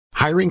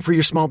Hiring for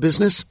your small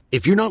business?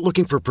 If you're not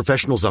looking for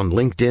professionals on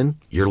LinkedIn,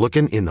 you're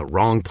looking in the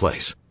wrong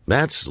place.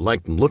 That's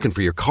like looking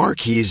for your car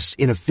keys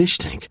in a fish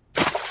tank.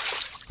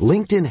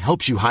 LinkedIn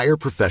helps you hire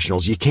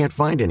professionals you can't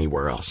find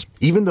anywhere else,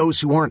 even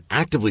those who aren't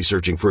actively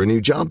searching for a new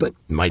job but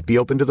might be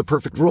open to the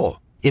perfect role.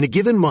 In a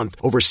given month,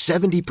 over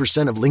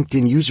 70% of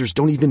LinkedIn users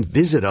don't even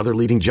visit other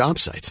leading job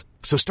sites.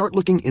 So start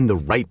looking in the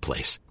right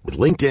place. With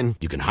LinkedIn,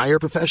 you can hire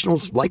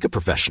professionals like a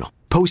professional.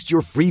 Post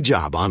your free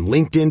job on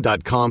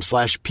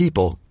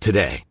linkedin.com/people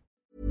today.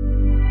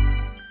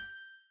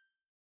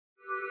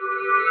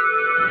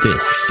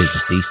 This is a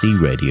CC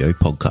Radio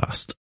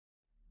podcast.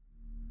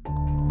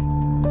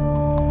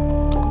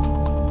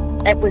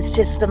 It was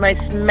just the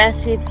most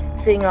massive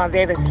thing I've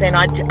ever seen.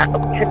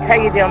 To tell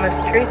you the honest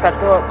truth, I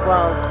thought,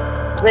 well,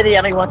 we're the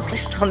only ones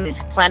left on this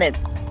planet.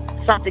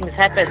 Something's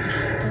happened.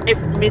 We've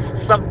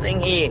missed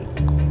something here.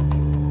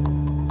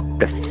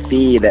 The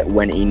fear that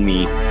went in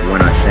me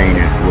when I seen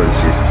it was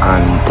just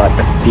like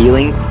the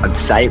feeling.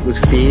 I'd say it was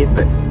fear,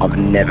 but I've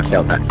never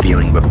felt that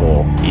feeling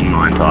before in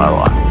my entire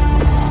life.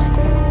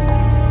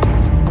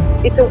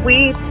 It's a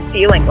weird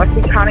feeling, like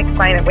you can't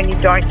explain it when you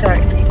don't know.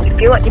 You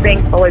feel like you're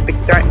being followed, but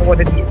you don't know what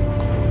it is.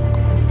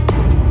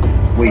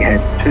 We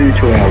had two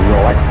to our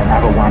right,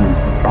 another one in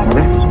front of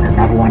us,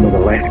 another one to the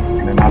left,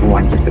 and another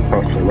one just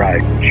across the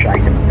road,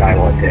 shaking the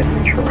daylights out of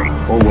the tree.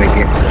 All we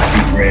get was a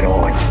big red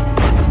eye.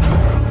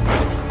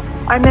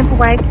 I remember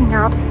waking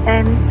up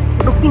and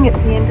looking at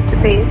the end of the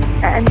bed,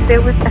 and there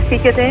was a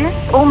figure there,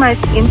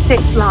 almost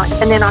insect-like,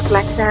 and then I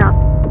blacked out.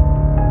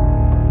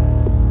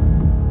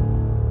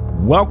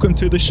 Welcome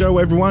to the show,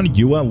 everyone.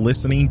 You are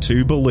listening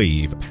to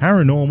Believe,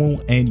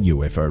 Paranormal and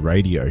UFO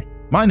Radio.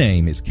 My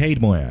name is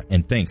Cade Moyer,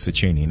 and thanks for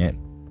tuning in.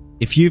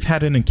 If you've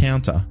had an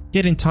encounter,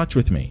 get in touch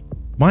with me.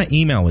 My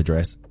email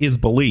address is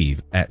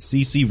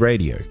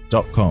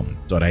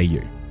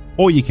believe@ccradio.com.au,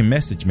 or you can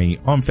message me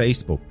on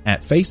Facebook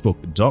at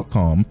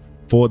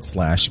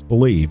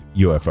facebook.com/Believe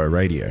UFO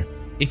Radio.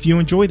 If you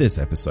enjoy this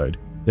episode,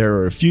 there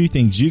are a few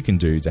things you can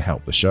do to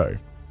help the show.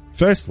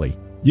 Firstly,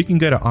 you can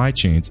go to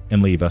iTunes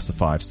and leave us a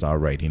 5-star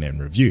rating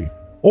and review,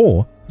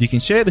 or you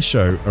can share the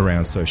show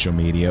around social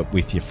media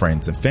with your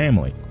friends and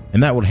family,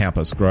 and that will help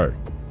us grow.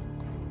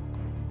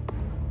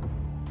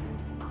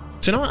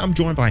 Tonight I'm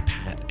joined by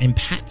Pat, and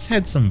Pat's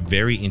had some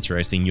very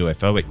interesting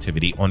UFO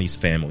activity on his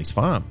family's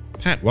farm.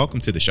 Pat, welcome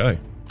to the show.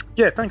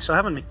 Yeah, thanks for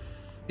having me.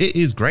 It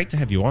is great to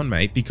have you on,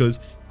 mate, because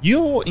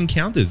your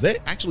encounters,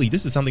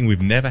 this is something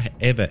we've never,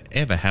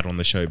 ever had on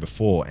the show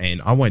before,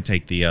 and I won't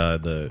take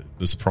the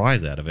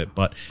surprise out of it,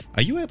 but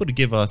are you able to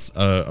give us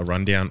a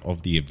rundown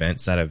of the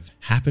events that have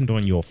happened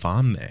on your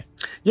farm there?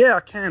 Yeah,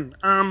 I can.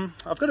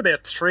 I've got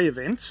about 3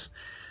 events.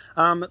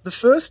 The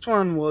first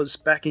one was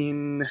back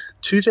in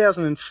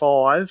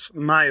 2005,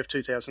 May of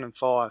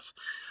 2005.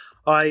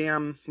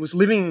 I was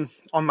living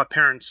on my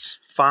parents'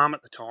 farm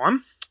at the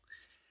time,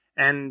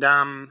 and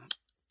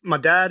my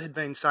dad had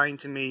been saying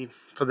to me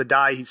for the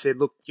day, he said,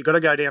 look, you've got to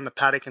go down the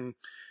paddock and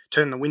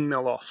turn the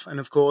windmill off. And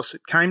of course,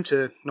 it came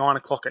to 9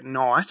 o'clock at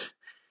night,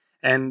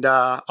 and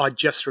I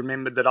just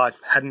remembered that I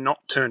had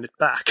not turned it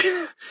back.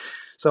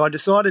 So I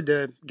decided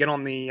to get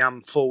on the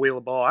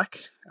four-wheeler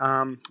bike,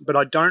 but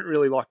I don't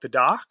really like the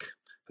dark,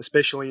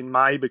 especially in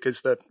May because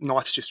the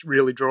nights just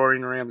really draw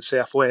in around the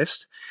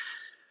southwest.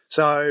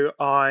 So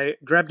I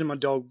grabbed my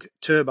dog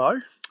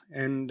Turbo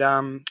and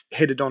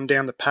headed on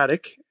down the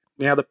paddock.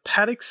 Now, the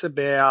paddock's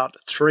about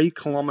 3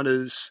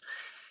 kilometres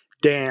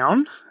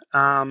down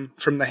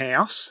from the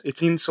house.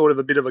 It's in sort of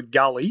a bit of a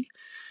gully.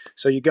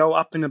 So you go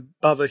up and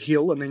above a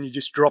hill and then you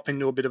just drop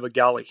into a bit of a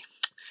gully.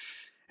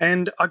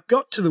 And I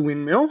got to the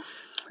windmill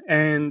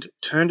and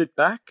turned it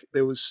back.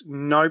 There was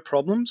no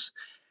problems.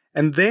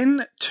 And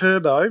then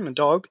Turbo, my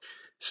dog,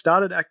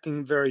 started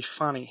acting very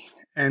funny.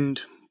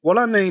 And what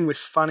I mean with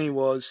funny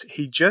was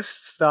he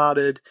just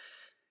started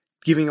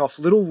giving off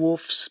little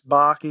woofs,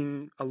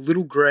 barking, a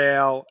little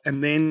growl,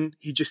 and then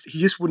he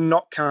just would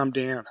not calm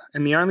down.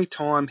 And the only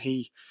time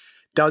he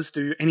does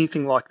do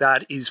anything like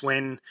that is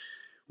when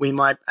we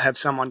might have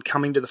someone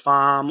coming to the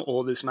farm,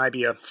 or there's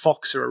maybe a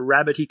fox or a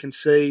rabbit he can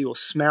see or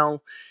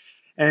smell.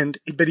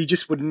 But he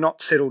just would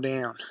not settle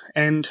down.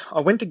 And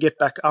I went to get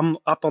back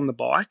up on the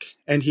bike,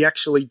 and he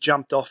actually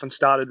jumped off and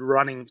started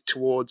running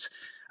towards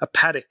a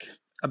paddock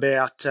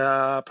about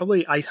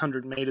probably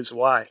 800 metres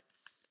away.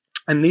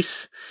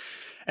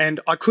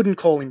 And I couldn't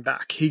call him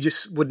back. He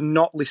just would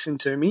not listen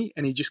to me,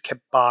 and he just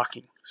kept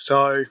barking.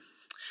 So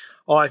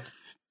I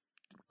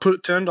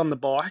turned on the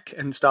bike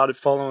and started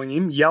following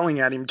him, yelling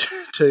at him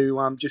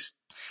to just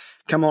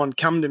come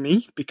to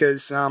me,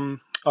 because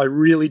I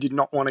really did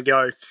not want to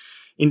go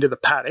into the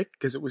paddock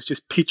because it was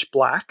just pitch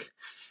black,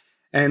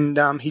 and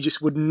he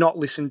just would not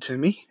listen to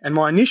me. And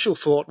my initial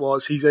thought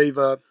was he's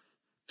either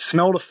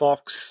smelled a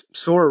fox,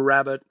 saw a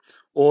rabbit,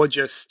 or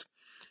just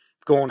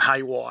gone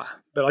haywire,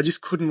 but I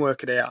just couldn't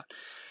work it out.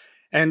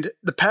 And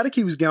the paddock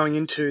he was going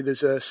into,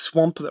 there's a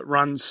swamp that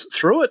runs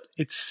through it.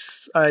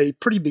 It's a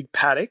pretty big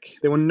paddock.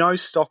 There were no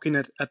stock in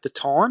it at the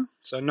time,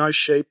 so no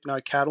sheep, no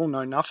cattle,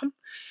 no nothing.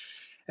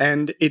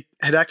 And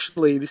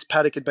this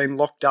paddock had been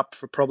locked up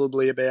for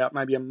probably about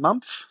maybe a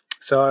month.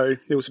 So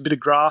there was a bit of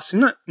grass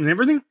in it and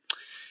everything.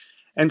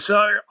 And so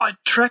I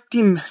tracked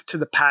him to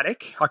the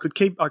paddock. I could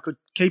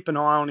keep an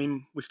eye on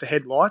him with the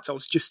headlights. I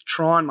was just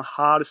trying my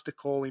hardest to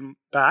call him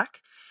back.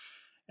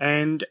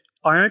 And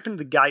I opened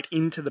the gate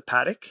into the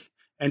paddock,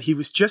 and he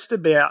was just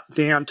about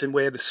down to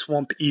where the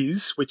swamp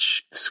is,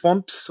 which the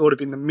swamp's sort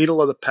of in the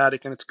middle of the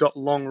paddock, and it's got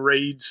long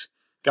reeds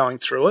going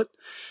through it.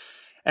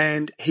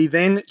 And he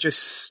then just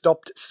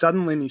stopped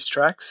suddenly in his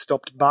tracks,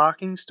 stopped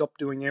barking, stopped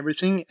doing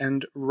everything,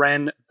 and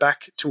ran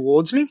back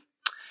towards me.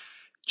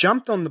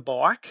 Jumped on the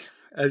bike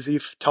as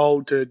if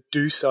told to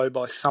do so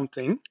by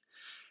something,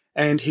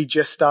 and he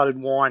just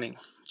started whining,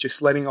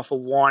 just letting off a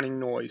whining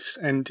noise.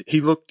 And he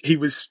had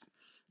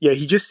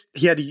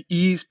his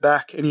ears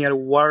back, and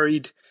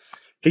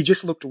he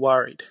just looked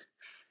worried.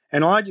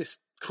 And I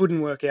just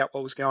couldn't work out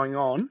what was going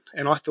on.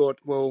 And I thought,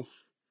 well,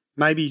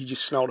 maybe he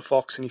just smelled a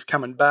fox and he's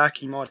coming back.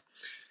 He might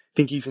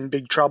think he's in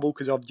big trouble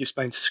because I've just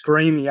been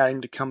screaming at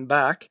him to come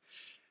back.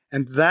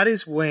 And that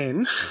is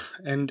when,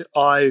 and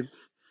I'm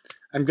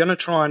going to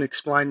try and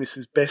explain this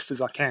as best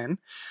as I can,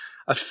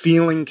 a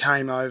feeling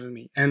came over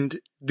me. And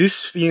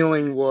this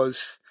feeling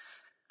was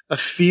a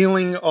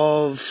feeling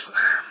of,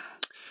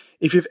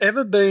 if you've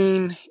ever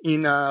been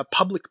in a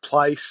public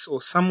place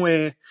or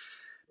somewhere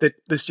that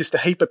there's just a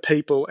heap of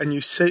people and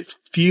you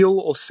feel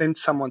or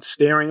sense someone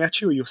staring at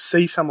you, or you'll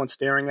see someone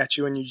staring at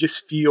you and you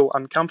just feel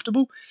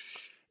uncomfortable,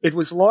 it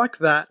was like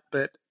that,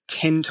 but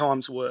 10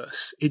 times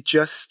worse.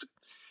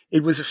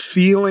 It was a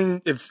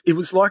feeling, it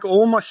was like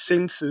all my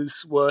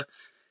senses were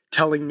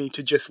telling me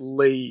to just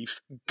leave,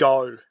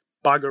 go,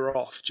 bugger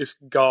off, just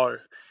go.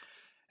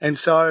 And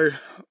so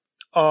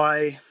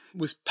I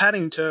was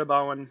patting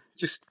turbo and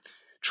just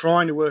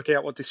trying to work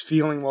out what this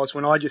feeling was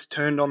when I just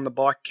turned on the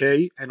bike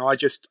key and I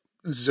just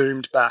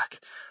zoomed back.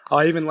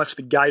 I even left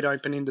the gate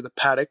open into the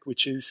paddock,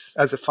 which is,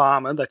 as a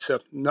farmer, that's a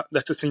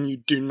thing you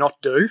do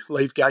not do,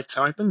 leave gates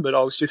open, but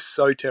I was just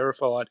so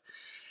terrified.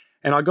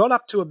 And I got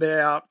up to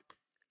about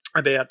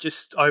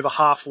just over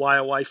halfway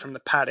away from the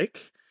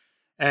paddock,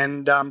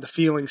 and the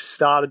feelings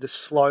started to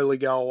slowly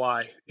go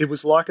away. It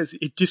was like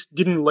it just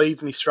didn't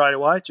leave me straight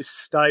away. It just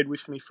stayed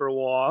with me for a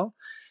while,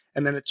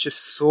 and then it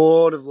just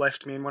sort of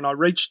left me. And when I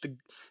reached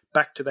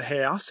back to the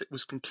house, it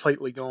was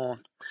completely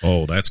gone.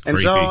 Oh, that's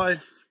creepy. And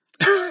so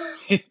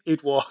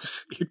it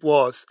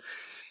was.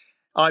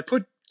 I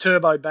put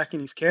Turbo back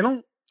in his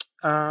kennel.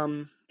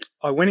 I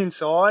went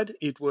inside.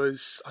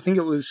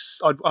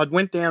 I'd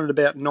went down at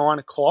about 9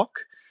 o'clock,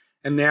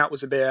 and now it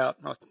was about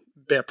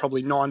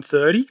probably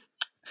 9:30.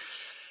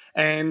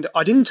 And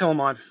I didn't tell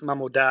my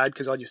mum or dad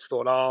because I just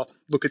thought, oh,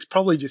 look, it's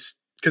probably just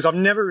because I've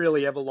never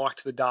really ever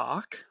liked the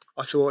dark.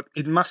 I thought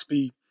it must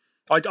be.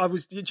 I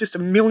was just a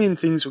million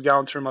things were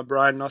going through my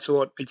brain, and I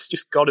thought it's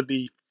just got to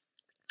be.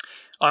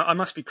 I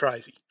must be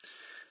crazy.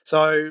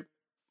 So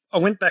I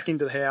went back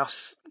into the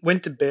house,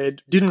 went to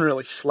bed, didn't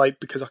really sleep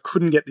because I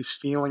couldn't get this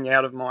feeling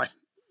out of my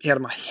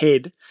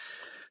head.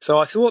 So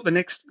I thought the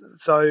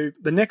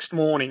next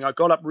morning I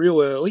got up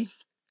real early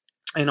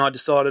and I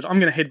decided I'm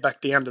going to head back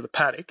down to the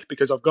paddock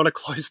because I've got to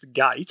close the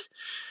gate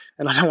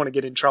and I don't want to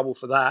get in trouble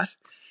for that.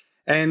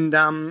 And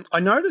I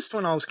noticed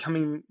when I was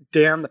coming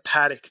down the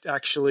paddock,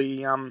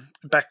 actually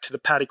back to the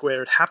paddock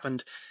where it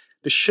happened,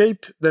 the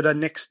sheep that are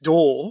next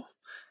door,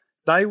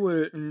 they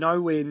were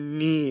nowhere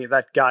near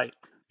that gate.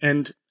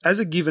 And as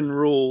a given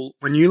rule,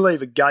 when you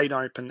leave a gate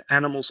open,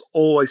 animals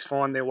always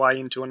find their way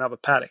into another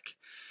paddock.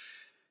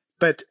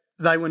 But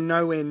they were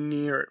nowhere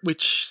near it,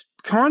 which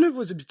kind of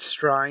was a bit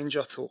strange,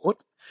 I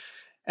thought.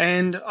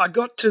 And I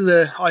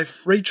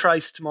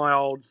retraced my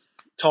old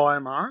tyre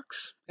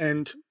marks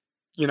and,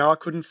 I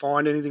couldn't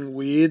find anything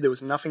weird. There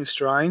was nothing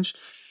strange.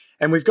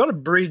 And we've got a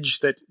bridge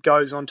that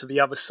goes onto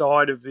the other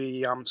side of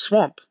the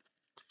swamp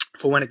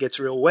for when it gets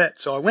real wet.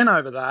 So I went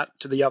over that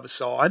to the other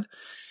side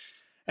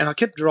and I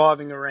kept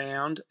driving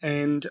around,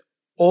 and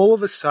all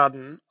of a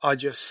sudden I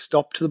just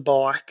stopped the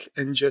bike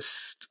and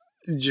just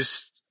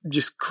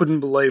couldn't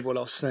believe what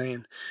I was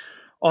seeing.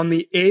 On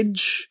the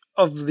edge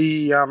of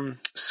the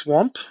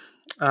swamp,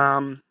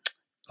 on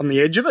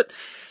the edge of it,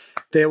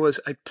 there was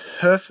a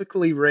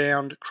perfectly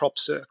round crop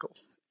circle.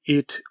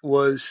 It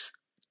was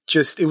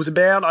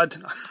about, I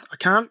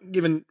can't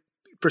give a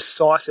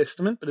precise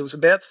estimate, but it was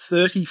about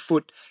 30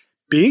 foot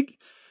big.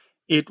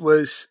 It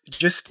was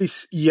just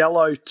this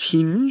yellow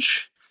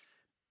tinge,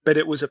 but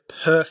it was a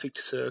perfect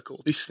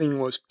circle. This thing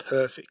was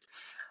perfect.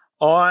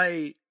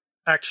 I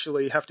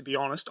actually have to be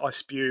honest, I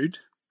spewed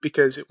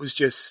because it was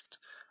just,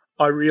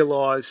 I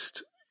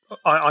realised,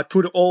 I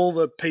put all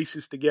the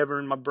pieces together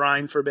in my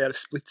brain for about a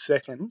split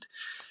second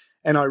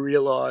and I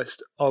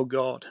realised, oh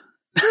God,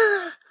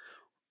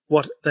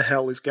 what the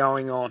hell is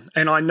going on?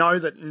 And I know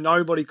that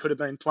nobody could have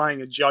been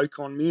playing a joke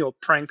on me or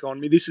prank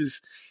on me. This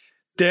is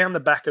down the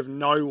back of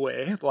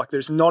nowhere. Like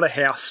there's not a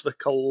house for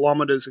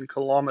kilometres and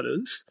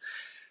kilometres.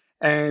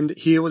 And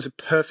here was a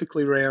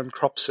perfectly round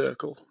crop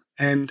circle.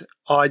 And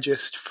I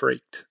just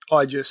freaked.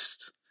 Like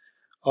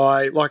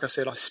I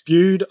said, I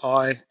spewed.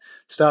 I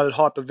started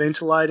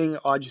hyperventilating.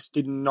 I just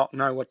did not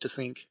know what to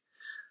think.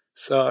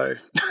 So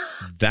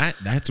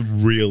that's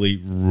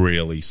really,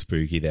 really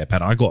spooky there,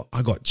 Pat. I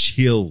got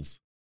chills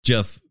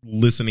just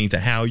listening to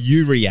how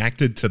you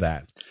reacted to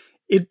that.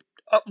 It,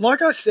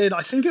 like I said,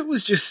 I think it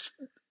was just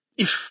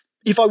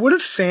if I would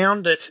have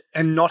found it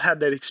and not had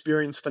that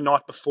experience the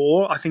night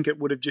before, I think it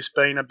would have just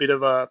been a bit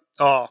of a,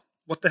 oh,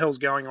 what the hell's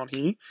going on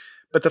here?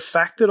 But the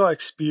fact that I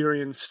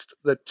experienced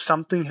that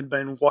something had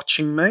been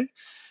watching me,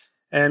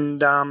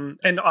 and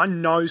I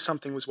know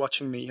something was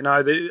watching me. You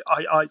know,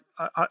 I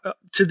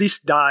to this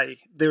day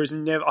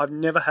I've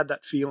never had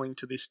that feeling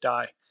to this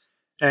day.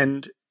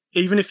 And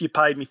even if you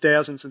paid me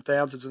thousands and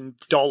thousands of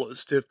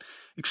dollars to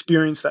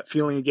experience that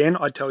feeling again,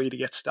 I'd tell you to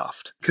get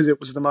stuffed, because it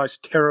was the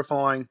most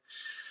terrifying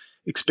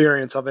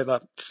experience I've ever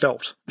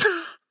felt.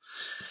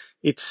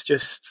 It's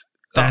just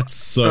that's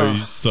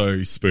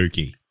so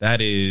spooky.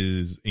 That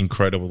is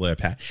incredible there,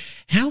 Pat.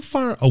 How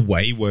far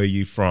away were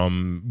you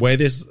from where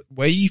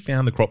you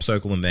found the crop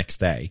circle the next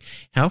day?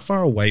 How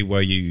far away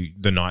were you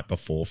the night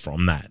before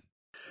from that?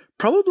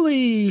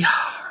 Probably,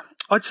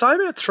 I'd say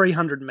about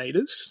 300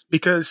 meters,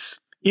 because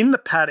in the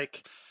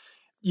paddock,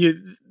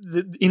 in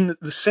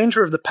the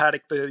center of the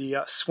paddock,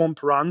 the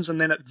swamp runs,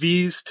 and then it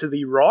veers to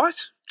the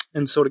right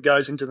and sort of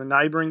goes into the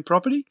neighbouring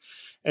property,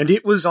 and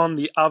it was on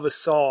the other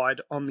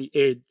side, on the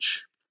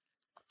edge.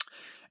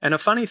 And a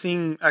funny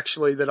thing,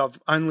 actually, that I've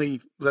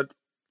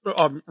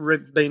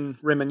been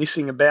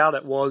reminiscing about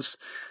it was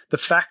the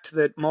fact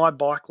that my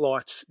bike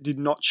lights did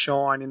not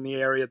shine in the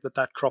area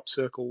that crop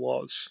circle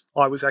was.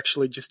 I was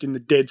actually just in the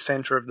dead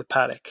centre of the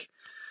paddock.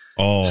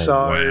 Oh, so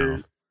wow.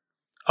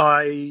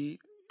 I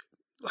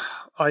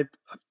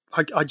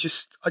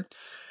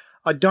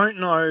don't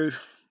know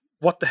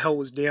what the hell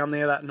was down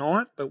there that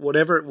night, but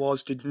whatever it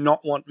was did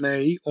not want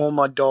me or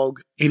my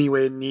dog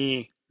anywhere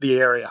near the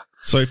area.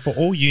 So for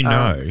all you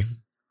know,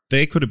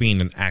 there could have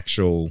been an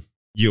actual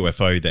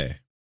UFO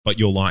there, but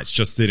your lights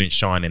just didn't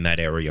shine in that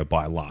area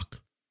by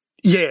luck.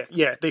 Yeah,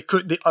 there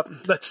could.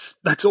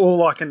 That's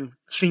all I can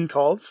think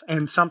of,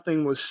 and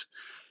something was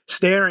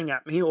staring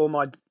at me, or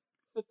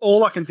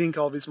all I can think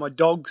of is my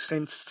dog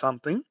sensed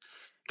something,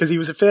 because he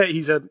was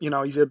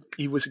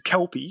he was a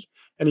Kelpie,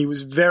 and he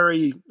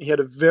had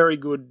a very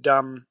good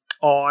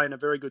eye and a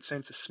very good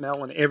sense of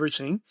smell and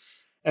everything,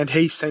 and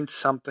he sensed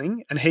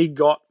something, and he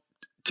got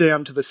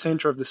down to the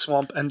center of the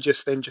swamp and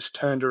just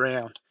turned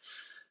around.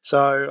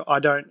 So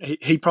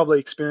he probably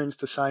experienced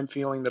the same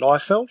feeling that I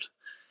felt,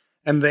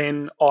 and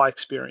then I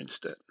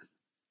experienced it.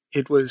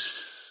 It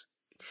was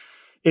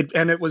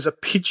a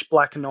pitch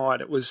black night.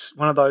 It was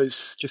one of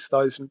those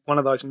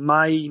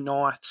May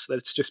nights that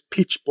it's just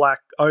pitch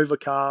black,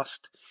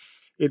 overcast.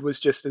 It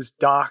was just as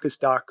dark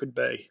could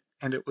be,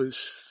 and it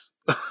was.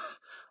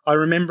 I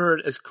remember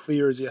it as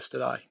clear as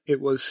yesterday.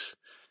 It's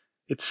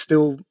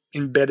still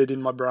embedded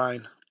in my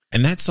brain.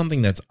 And that's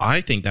something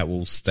I think that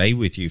will stay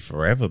with you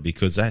forever,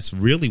 because that's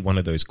really one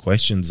of those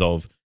questions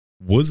of,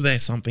 was there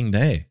something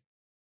there?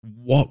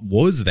 What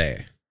was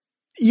there?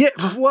 Yeah,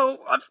 well,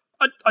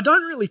 I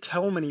don't really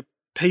tell many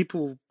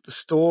people the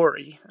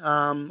story.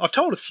 I've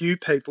told a few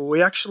people.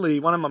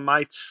 One of my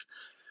mates,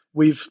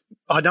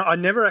 I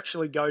never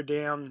actually go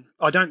down.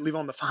 I don't live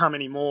on the farm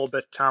anymore,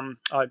 but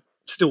I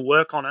still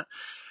work on it.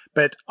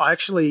 But I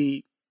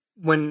actually,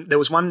 when there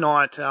was one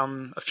night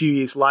a few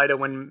years later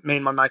when me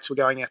and my mates were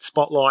going out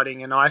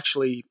spotlighting, and I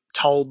actually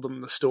told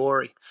them the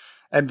story,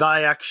 and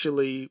they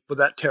actually were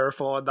that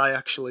terrified. They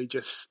actually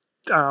just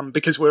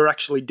because we were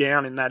actually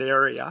down in that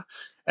area,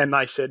 and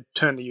they said,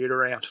 "Turn the ute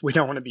around. We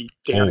don't want to be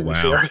down in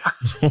this area."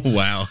 Oh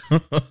wow.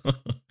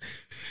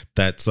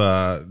 That's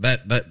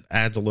that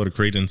adds a lot of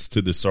credence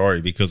to the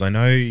story, because I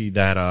know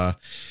that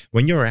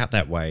when you're out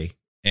that way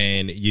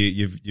and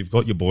you've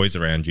got your boys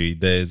around you,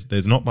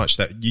 there's not much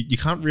that you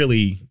can't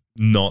really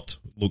not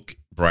look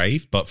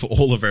brave, but for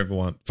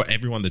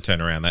everyone to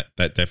turn around,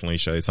 that definitely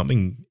shows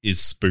something is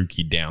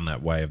spooky down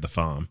that way of the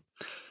farm.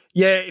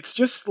 Yeah, it's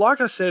just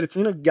like I said, it's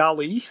in a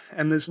gully,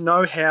 and there's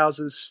no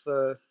houses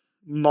for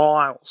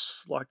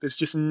miles. Like, there's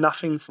just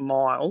nothing for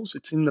miles.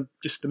 It's in the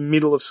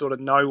middle of sort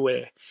of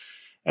nowhere.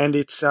 And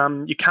it's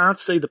you can't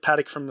see the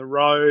paddock from the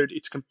road.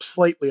 It's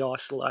completely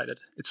isolated.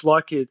 It's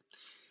like it's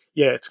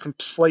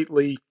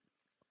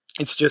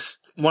just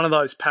one of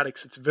those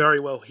paddocks that's very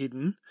well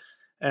hidden.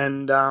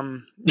 And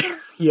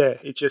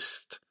it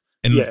just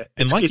and like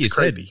it's you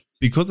creepy. said,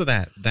 because of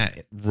that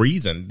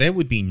reason, there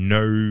would be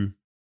no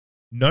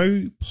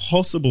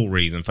possible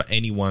reason for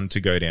anyone to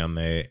go down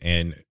there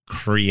and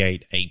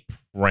create a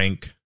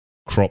prank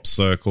crop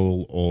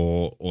circle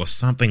or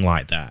something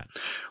like that.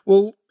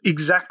 Well,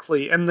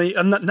 exactly. And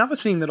another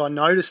thing that I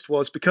noticed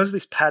was, because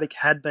this paddock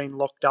had been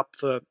locked up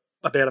for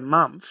about a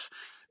month,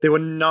 there were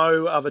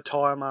no other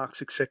tyre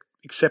marks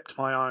except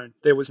my own.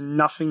 There was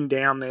nothing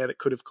down there that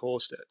could have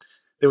caused it.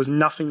 There was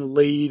nothing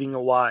leading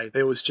away.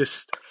 There was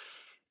just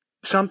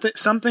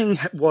something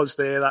was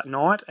there that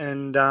night,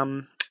 and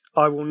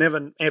I will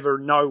never ever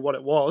know what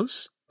it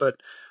was. But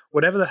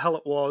whatever the hell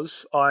it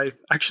was, I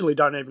actually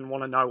don't even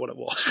want to know what it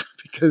was,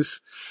 because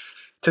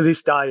to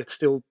this day, it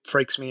still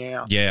freaks me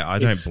out. Yeah, I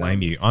don't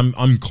blame you.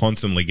 I'm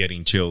constantly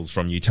getting chills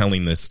from you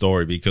telling this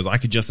story, because I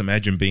could just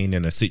imagine being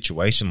in a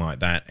situation like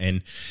that,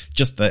 and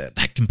just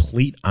that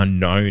complete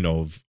unknown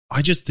of,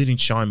 I just didn't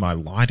shine my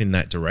light in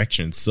that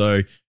direction.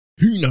 So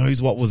who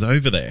knows what was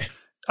over there?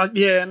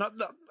 Yeah,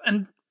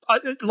 and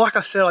like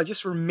I said, I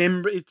just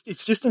remember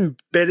it's just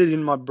embedded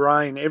in my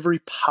brain, every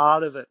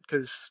part of it.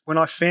 Because when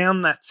I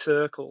found that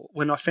circle,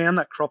 when I found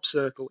that crop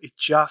circle, it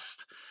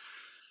just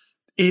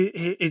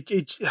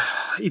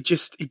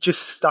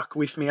stuck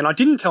with me. And I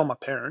didn't tell my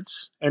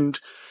parents. And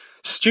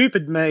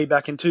stupid me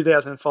back in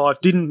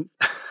 2005 didn't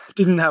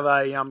have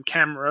a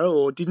camera,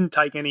 or didn't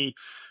take any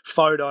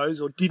photos,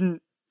 or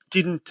didn't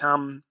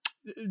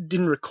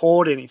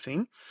record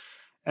anything.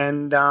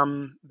 And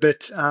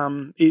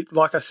it,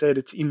 like I said,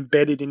 it's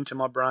embedded into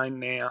my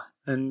brain now.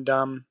 And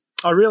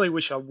I really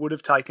wish I would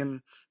have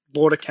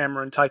bought a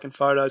camera and taken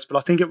photos, but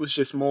I think it was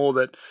just more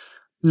that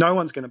no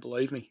one's going to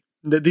believe me.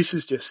 That this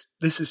is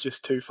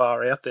just too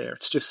far out there.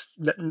 It's just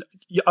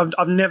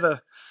I've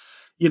never,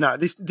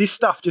 this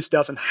stuff just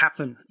doesn't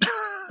happen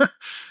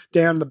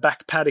down the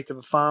back paddock of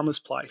a farmer's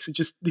place.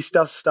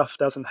 Stuff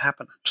doesn't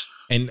happen.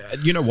 And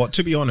you know what?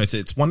 To be honest,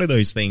 it's one of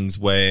those things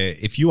where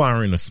if you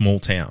are in a small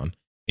town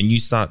and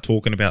you start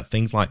talking about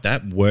things like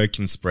that, word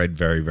can spread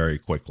very, very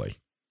quickly.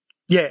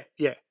 Yeah.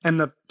 And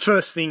the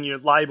first thing you're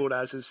labelled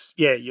as is,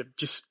 you've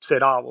just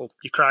said, oh, well,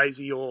 you're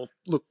crazy, or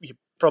look, you're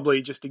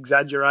probably just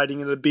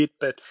exaggerating it a bit.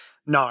 But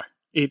no,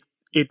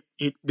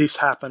 this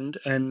happened,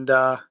 and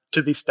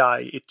to this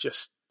day,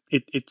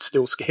 it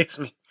still scares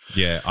me.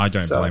 Yeah, I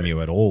don't blame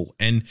you at all.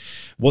 And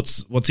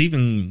what's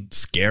even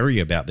scary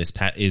about this,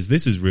 Pat, is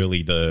this is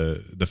really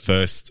the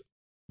first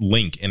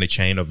link in a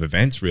chain of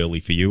events,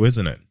 really, for you,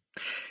 isn't it?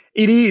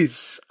 It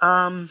is.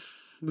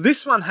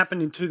 This one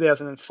happened in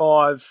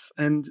 2005,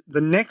 and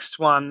the next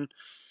one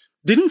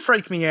didn't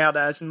freak me out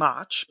as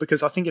much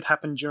because I think it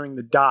happened during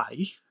the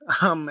day,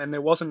 and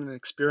there wasn't an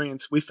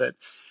experience with it.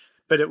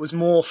 But it was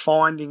more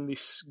finding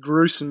this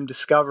gruesome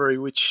discovery,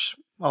 which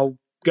I'll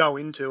go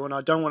into, and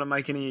I don't want to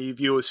make any of your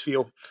viewers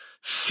feel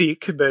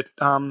sick, but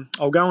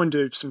I'll go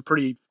into some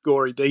pretty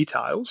gory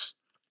details.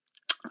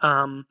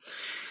 And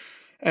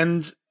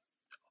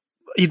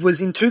it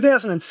was in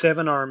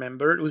 2007, I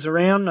remember. It was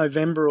around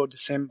November or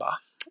December.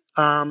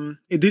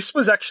 This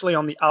was actually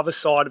on the other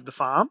side of the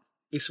farm.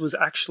 This was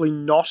actually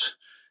not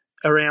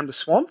around the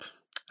swamp.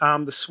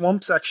 The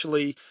swamp's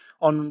actually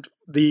on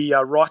the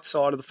right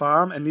side of the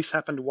farm, and this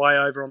happened way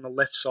over on the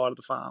left side of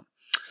the farm.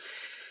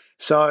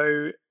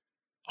 So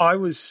I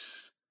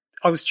was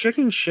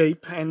checking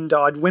sheep, and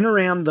I'd went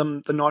around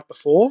them the night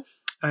before,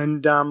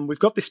 and we've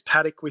got this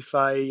paddock with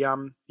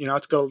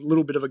it's got a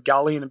little bit of a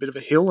gully and a bit of a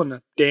hill and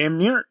a dam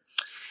near it.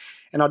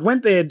 And I'd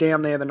went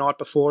down there the night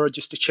before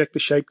just to check the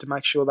sheep to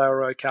make sure they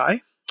were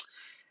okay.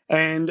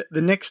 And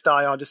the next day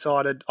I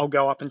decided I'll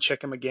go up and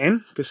check them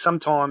again, because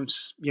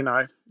sometimes,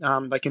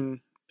 they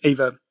can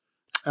either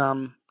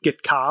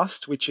get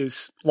cast, which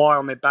is lie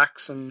on their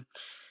backs and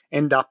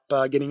end up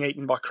getting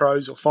eaten by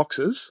crows or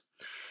foxes.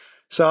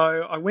 So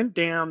I went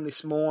down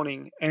this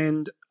morning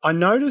and I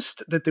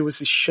noticed that there was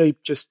this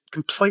sheep just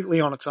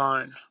completely on its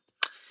own.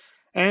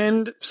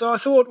 And so I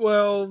thought,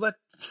 well, that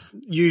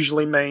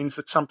usually means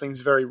that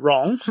something's very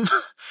wrong.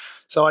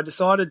 So I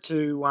decided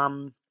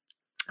to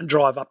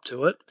drive up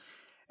to it,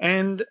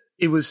 and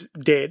it was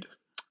dead.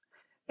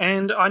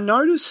 And I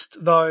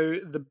noticed, though,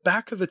 the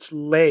back of its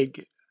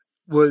leg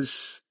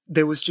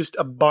there was just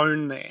a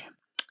bone there.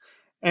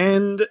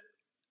 And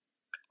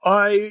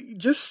I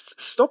just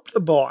stopped the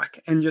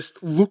bike and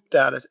just looked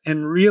at it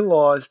and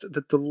realised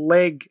that the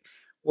leg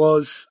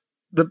was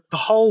the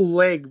whole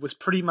leg was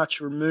pretty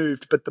much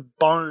removed, but the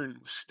bone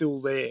was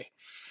still there.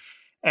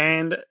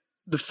 And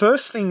the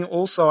first thing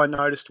also I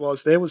noticed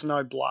was there was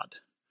no blood.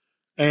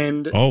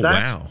 And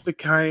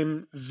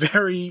became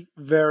very,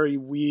 very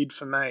weird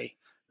for me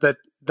that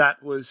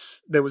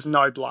there was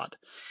no blood.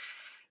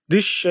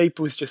 This sheep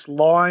was just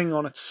lying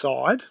on its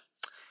side,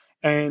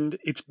 and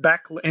its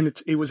back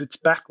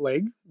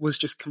leg was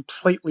just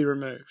completely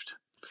removed.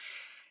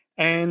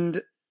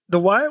 And the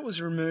way it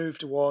was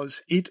removed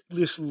was it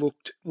just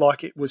looked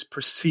like it was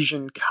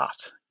precision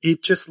cut.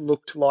 It just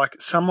looked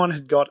like someone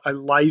had got a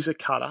laser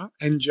cutter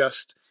and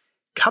just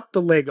cut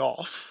the leg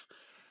off,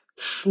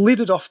 slid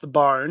it off the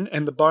bone,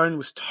 and the bone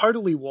was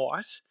totally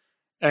white,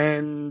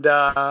 and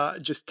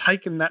just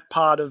taken that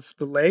part of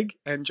the leg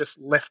and just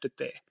left it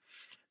there.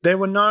 There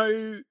were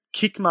no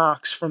kick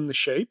marks from the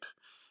sheep,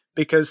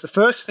 because the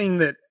first thing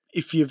that,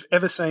 if you've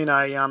ever seen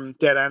a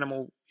dead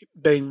animal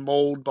being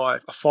mauled by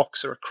a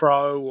fox or a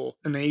crow or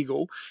an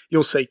eagle,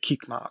 you'll see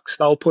kick marks.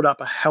 They'll put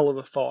up a hell of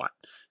a fight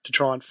to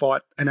try and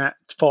fight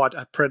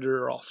a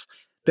predator off.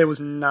 There was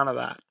none of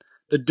that.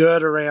 The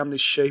dirt around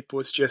this sheep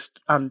was just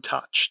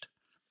untouched.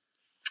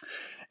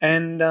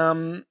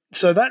 And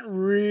so that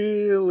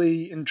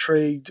really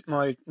intrigued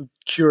my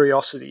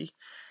curiosity.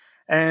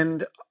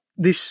 And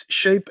this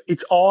sheep,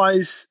 its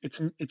eyes,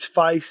 its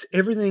face,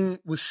 everything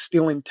was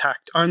still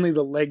intact. Only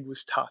the leg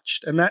was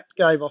touched. And that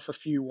gave off a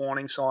few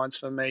warning signs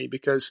for me,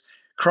 because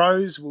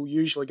crows will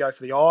usually go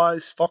for the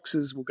eyes.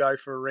 Foxes will go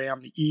for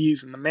around the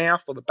ears and the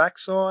mouth or the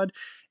backside.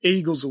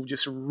 Eagles will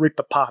just rip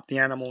apart the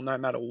animal no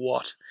matter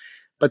what.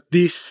 But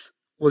this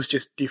was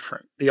just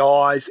different. The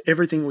eyes,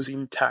 everything was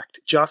intact.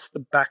 Just the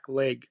back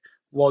leg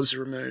was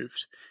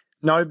removed.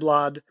 No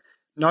blood,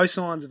 no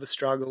signs of a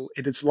struggle.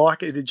 It's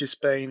like it had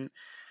just been,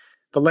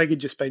 the leg had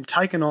just been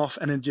taken off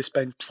and had just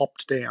been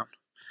plopped down.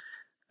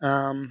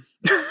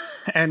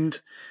 And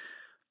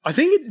I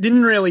think it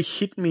didn't really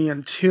hit me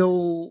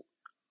until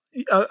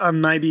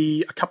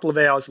maybe a couple of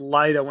hours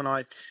later when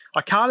I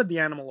carted the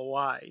animal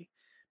away.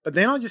 But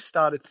then I just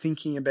started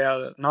thinking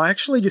about it, and I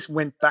actually just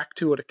went back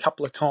to it a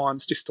couple of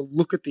times just to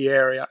look at the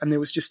area, and there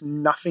was just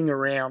nothing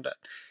around it.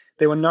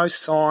 There were no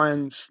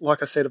signs,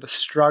 like I said, of a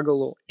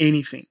struggle or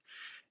anything.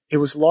 It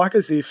was like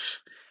as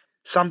if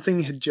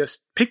something had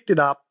just picked it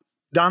up,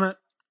 done it,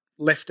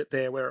 left it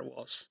there where it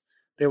was.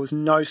 There was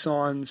no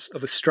signs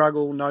of a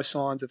struggle, no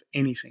signs of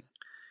anything.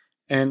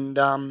 And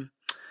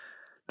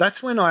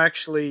that's when I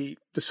actually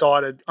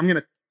decided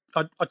I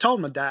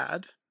told my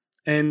dad,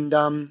 and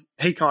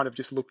he kind of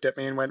just looked at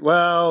me and went,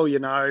 well, you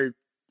know,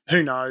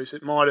 who knows?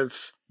 It might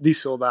have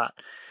this or that.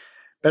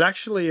 But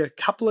actually a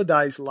couple of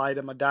days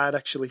later, my dad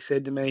actually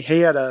said to me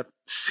he had a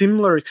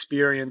similar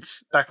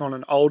experience back on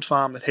an old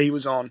farm that he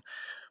was on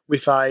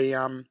with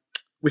a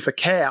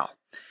cow.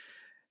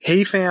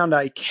 He found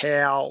a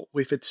cow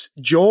with its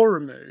jaw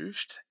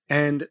removed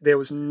and there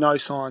was no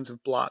signs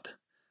of blood.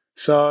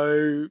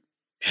 So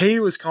he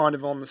was kind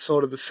of on the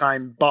sort of the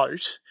same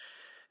boat.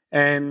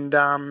 And,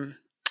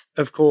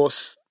 of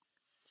course,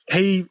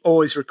 he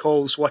always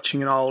recalls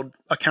watching a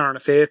current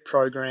affair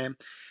program,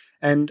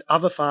 and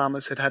other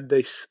farmers had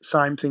this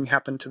same thing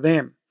happen to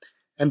them.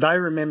 And they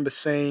remember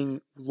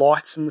seeing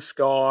lights in the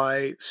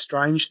sky,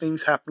 strange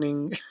things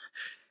happening,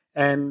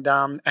 and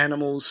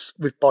animals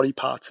with body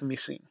parts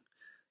missing.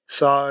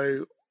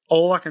 So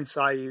all I can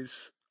say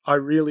is I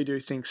really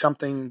do think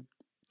something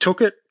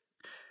took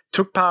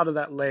part of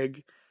that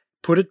leg,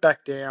 put it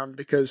back down,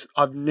 because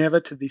I've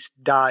never to this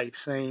day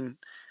seen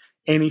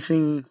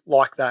anything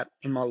like that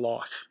in my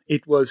life.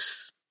 It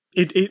was,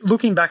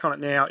 looking back on it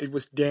now, it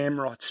was damn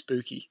right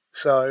spooky.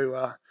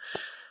 So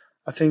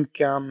I think,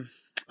 I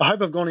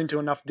hope I've gone into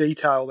enough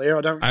detail there.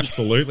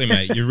 Absolutely,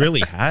 mate. You really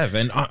have.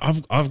 And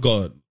I've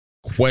got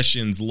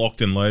questions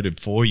locked and loaded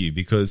for you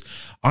because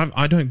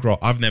I've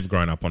never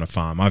grown up on a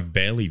farm. I've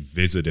barely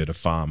visited a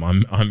farm.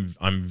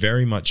 I'm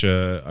very much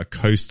a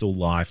coastal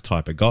life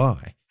type of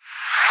guy.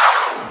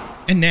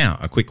 And now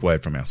a quick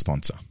word from our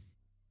sponsor.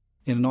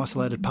 In an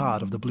isolated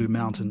part of the Blue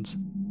Mountains,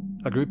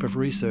 a group of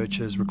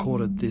researchers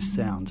recorded this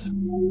sound.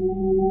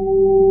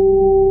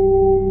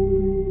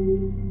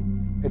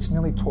 It's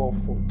nearly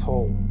 12 foot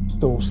tall.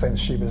 Still sends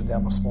shivers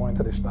down my spine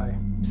to this day.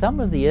 Some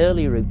of the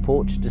early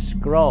reports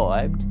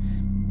described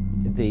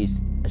the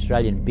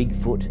Australian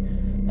Bigfoot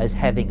as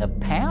having a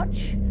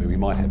pouch. We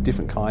might have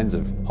different kinds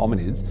of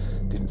hominids,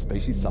 different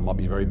species. Some might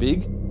be very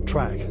big.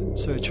 Track,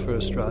 search for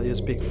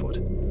Australia's Bigfoot.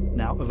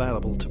 Now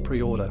available to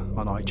pre-order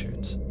on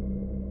iTunes.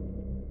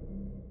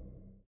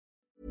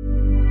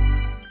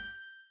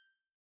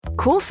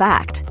 Cool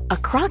fact, a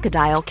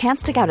crocodile can't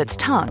stick out its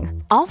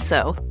tongue.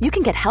 Also, you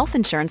can get health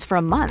insurance for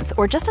a month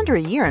or just under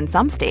a year in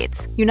some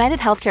states. United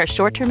Healthcare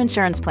short-term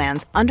insurance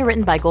plans,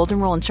 underwritten by Golden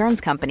Rule Insurance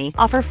Company,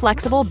 offer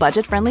flexible,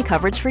 budget-friendly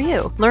coverage for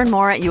you. Learn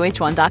more at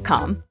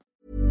uh1.com.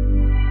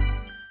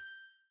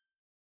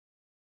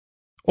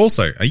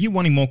 Also, are you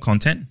wanting more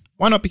content?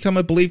 Why not become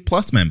a Believe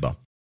Plus member?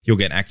 You'll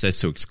get access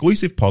to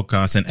exclusive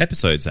podcasts and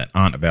episodes that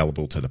aren't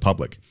available to the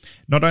public.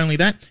 Not only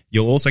that,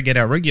 you'll also get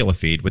our regular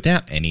feed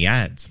without any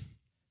ads.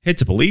 Head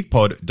to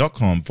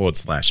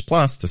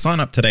believepod.com/plus to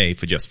sign up today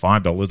for just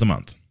 $5 a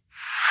month.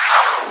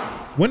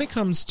 When it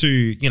comes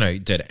to,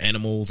 dead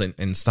animals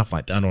and stuff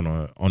like that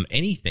on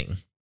anything,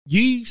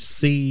 you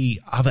see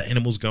other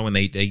animals go and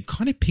they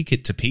kind of pick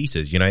it to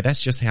pieces.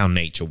 That's just how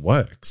nature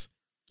works.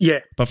 Yeah.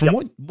 But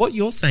from what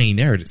you're saying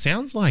there, it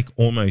sounds like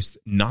almost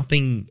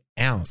nothing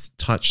else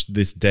touched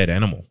this dead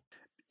animal.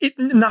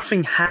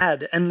 Nothing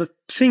had. And the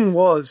thing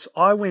was,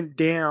 I went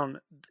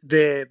down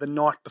there the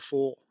night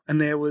before and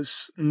there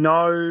was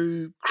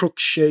no crook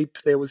sheep.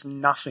 There was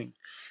nothing.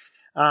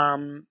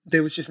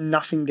 There was just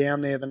nothing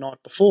down there the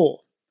night before.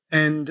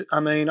 And,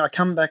 I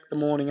come back the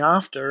morning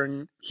after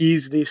and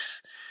here's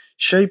this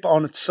sheep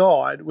on its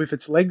side with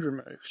its leg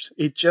removed.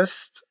 It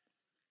just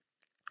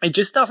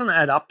doesn't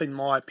add up, in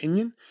my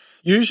opinion.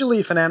 Usually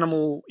if an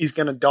animal is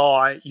going to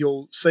die,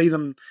 you'll see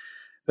them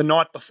the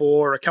night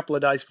before or a couple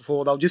of days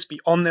before. They'll just be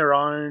on their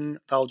own.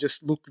 They'll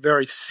just look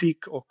very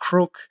sick or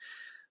crook.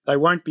 They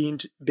won't be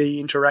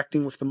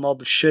interacting with the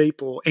mob of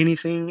sheep or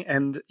anything,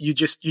 and you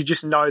just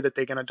know that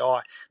they're going to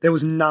die. There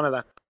was none of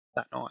that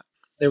night.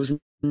 There was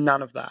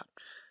none of that.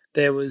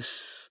 There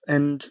was,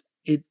 and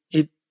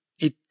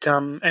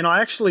and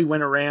I actually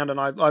went around and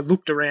I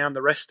looked around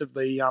the rest of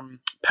the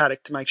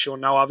paddock to make sure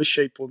no other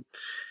sheep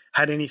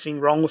had anything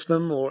wrong with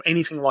them or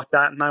anything like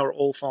that, and they were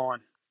all fine.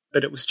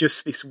 But it was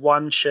just this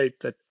one sheep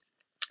that,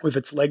 with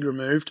its leg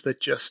removed, that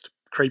just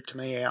creeped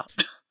me out.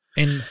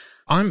 And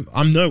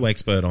I'm no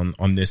expert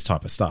on this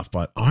type of stuff,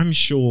 but I'm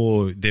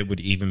sure there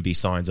would even be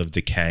signs of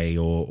decay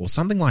or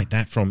something like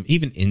that from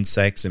even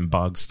insects and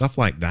bugs, stuff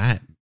like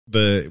that,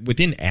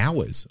 within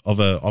hours of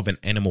an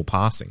animal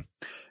passing.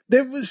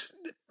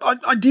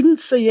 I didn't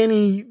see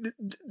any.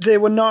 There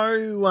were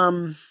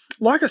no,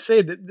 like I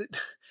said,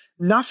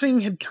 nothing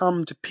had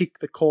come to pick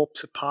the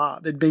corpse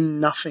apart. There'd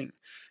been nothing,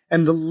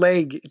 and the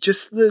leg,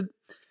 just where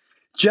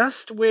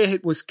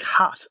it was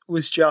cut,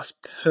 was just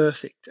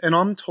perfect. And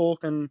I'm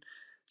talking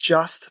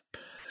just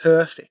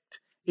perfect.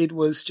 It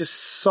was just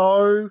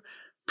so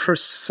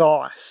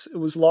precise. It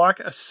was like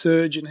a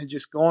surgeon had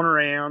just gone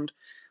around.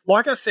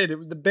 Like I said,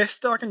 the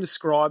best I can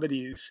describe it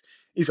is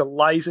a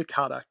laser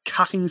cutter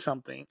cutting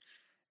something,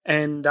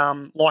 and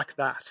like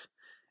that.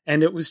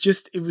 And it was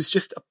just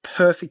a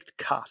perfect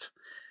cut.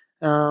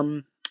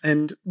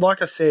 And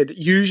like I said,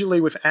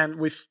 usually with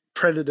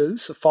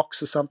predators, a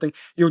fox or something,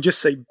 you'll just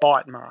see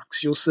bite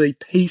marks. You'll see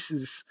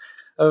pieces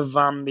of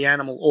the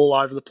animal all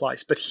over the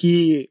place. But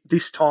here,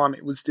 this time,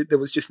 there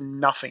was just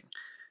nothing.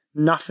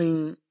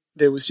 Nothing.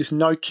 There was just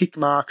no kick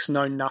marks,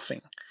 no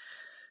nothing.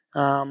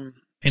 And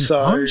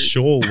I'm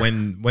sure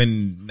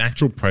when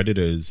natural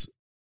predators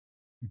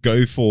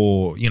go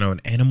for,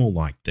 an animal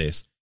like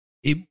this,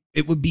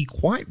 it would be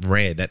quite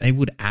rare that they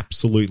would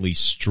absolutely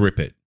strip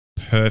it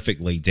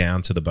perfectly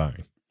down to the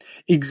bone.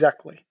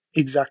 Exactly.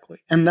 But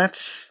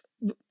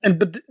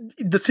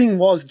the thing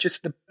was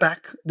just the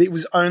back. It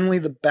was only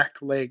the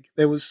back leg.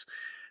 There was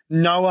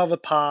no other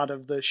part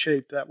of the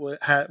sheep that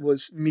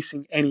was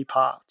missing any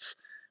parts.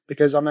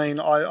 Because I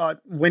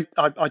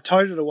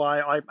towed it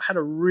away. I had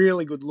a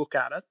really good look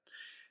at it,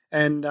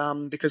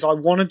 and because I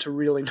wanted to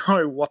really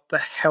know what the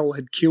hell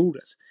had killed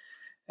it.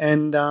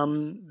 And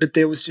but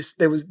there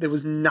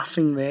was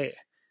nothing there.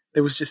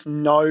 There was just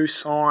no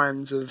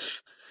signs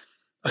of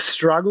a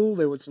struggle.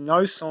 There was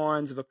no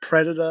signs of a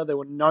predator. There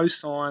were no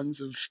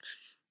signs of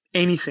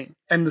anything.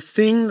 And the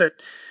thing that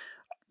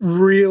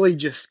really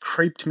just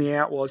creeped me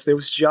out was there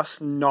was just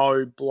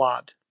no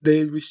blood.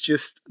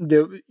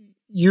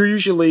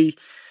 Usually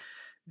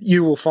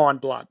you will find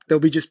blood. There'll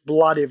be just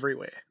blood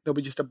everywhere. There'll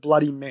be just a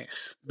bloody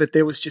mess. But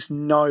there was just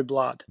no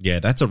blood.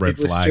 Yeah, that's a red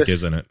flag,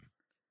 isn't it?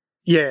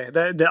 Yeah,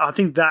 I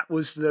think that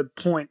was the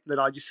point that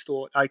I just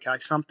thought, okay,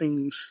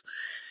 something's,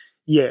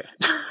 yeah.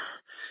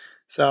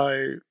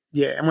 So,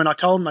 yeah, and when I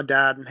told my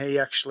dad and he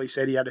actually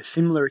said he had a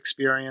similar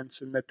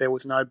experience and that there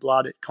was no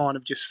blood, it kind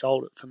of just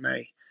sold it for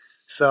me.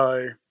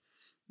 So,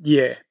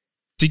 yeah.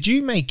 Did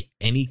you make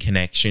any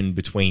connection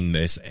between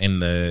this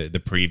and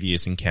the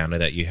previous encounter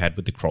that you had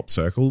with the crop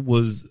circle?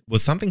 Was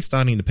something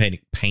starting to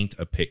paint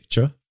a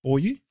picture for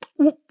you?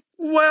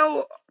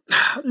 Well,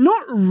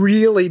 not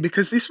really,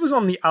 because this was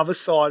on the other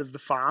side of the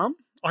farm.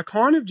 I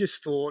kind of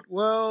just thought,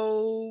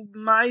 well,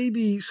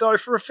 maybe. So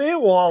for a fair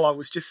while, I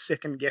was just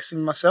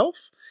second-guessing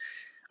myself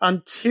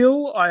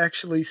until I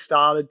actually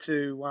started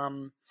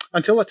to,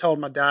 until I told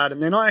my dad,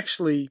 and then I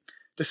actually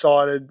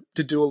decided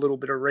to do a little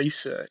bit of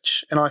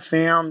research, and I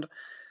found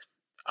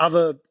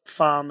other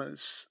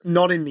farmers,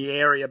 not in the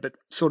area, but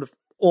sort of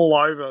all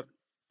over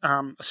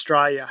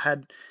Australia,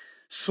 had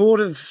sort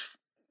of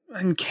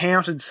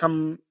encountered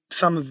some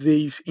of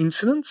these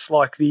incidents,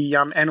 like the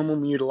animal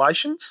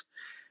mutilations,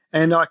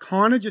 and I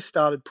kind of just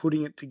started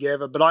putting it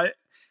together. But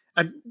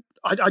I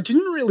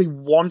didn't really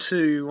want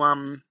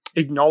to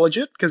acknowledge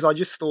it because I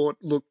just thought,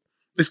 look,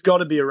 there's got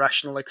to be a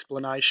rational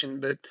explanation.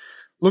 But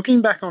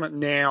looking back on it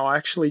now, I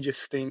actually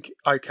just think,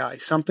 okay,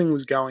 something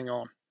was going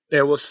on.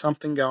 There was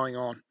something going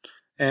on,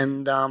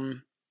 and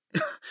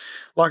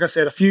like I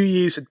said, a few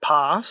years had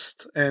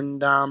passed,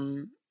 and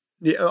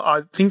yeah,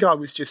 I think I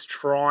was just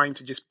trying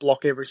to just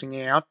block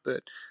everything out,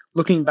 but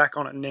looking back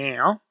on it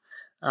now,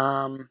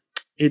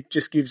 it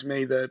just gives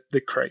me the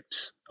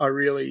creeps.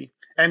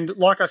 And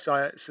like I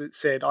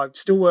said, I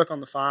still work on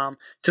the farm.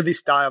 To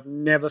this day, I've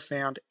never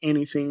found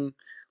anything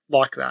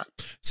like that.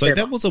 So ever.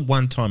 That was a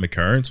one-time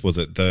occurrence, was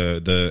it,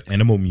 the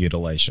animal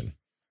mutilation?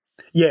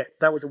 Yeah,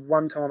 that was a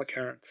one-time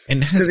occurrence.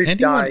 And has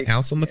anyone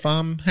else on the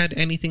farm had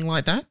anything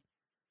like that?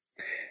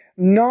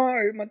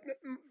 No, my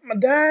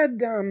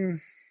dad,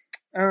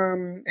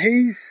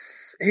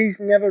 he's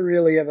never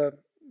really ever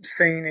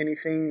seen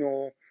anything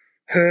or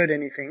heard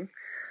anything.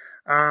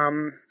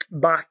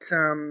 But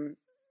I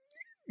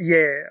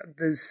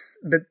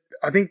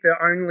think the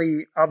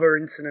only other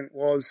incident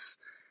was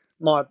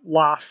my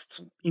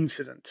last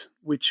incident,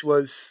 which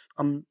was,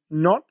 I'm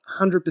not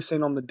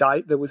 100% on the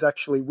date, that was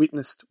actually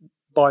witnessed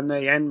by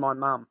me and my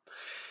mum.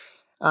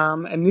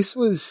 And this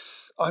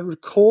was, I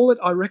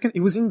reckon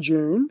it was in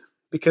June,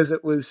 because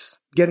it was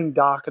getting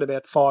dark at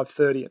about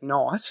 5:30 at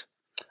night.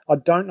 I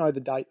don't know the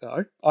date,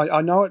 though.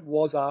 I know it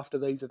was after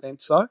these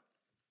events, though.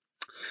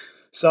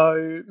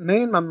 So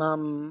me and my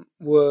mum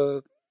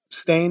were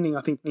standing,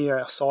 I think, near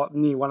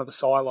one of the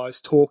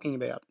silos, talking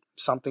about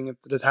something that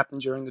had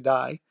happened during the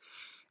day.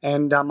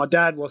 And my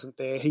dad wasn't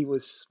there.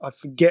 I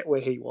forget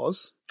where he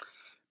was.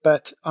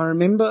 But I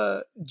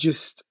remember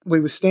we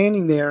were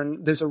standing there,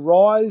 and there's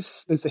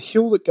a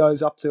hill that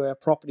goes up to our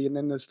property, and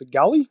then there's the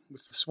gully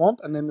with the swamp,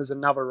 and then there's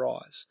another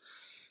rise.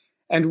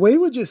 And we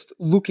were just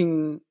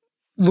looking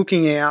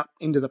out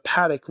into the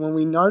paddock when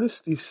we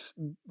noticed this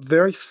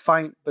very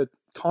faint but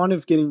kind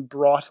of getting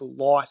brighter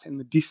light in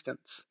the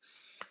distance.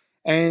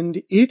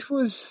 And it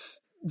was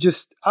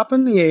just up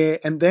in the air,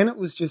 and then it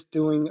was just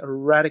doing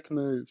erratic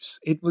moves.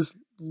 It was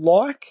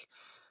like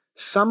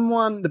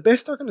someone, the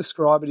best I can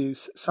describe it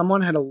is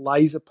someone had a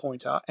laser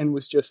pointer and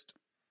was just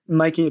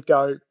making it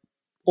go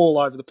all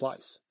over the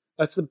place.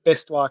 That's the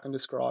best way I can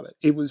describe it.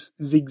 It was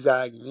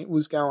zigzagging. It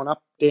was going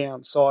up,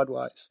 down,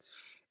 sideways.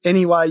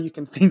 Any way you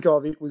can think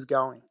of, it was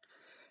going.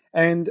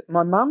 And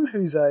my mum,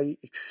 who's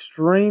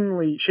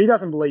she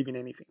doesn't believe in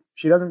anything.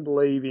 She doesn't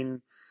believe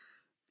in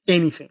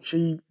anything.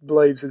 She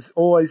believes there's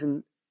always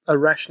a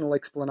rational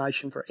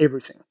explanation for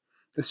everything.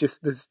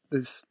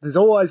 There's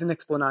always an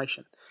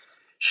explanation.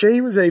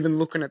 She was even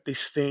looking at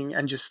this thing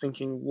and just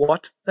thinking,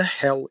 what the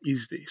hell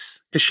is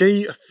this?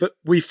 Because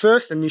we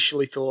first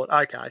initially thought,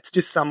 okay, it's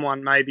just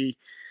someone maybe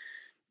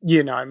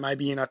in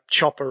a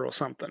chopper or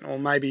something, or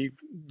maybe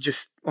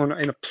just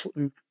in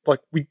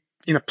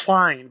a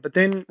plane. But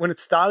then when it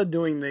started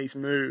doing these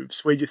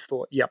moves, we just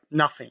thought, yep,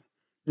 nothing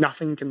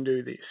can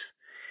do this.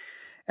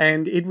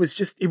 And it was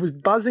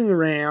buzzing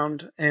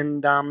around,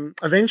 and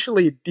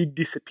eventually it did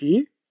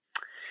disappear.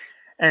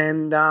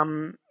 And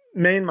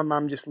me and my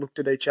mum just looked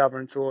at each other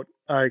and thought,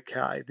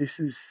 okay, this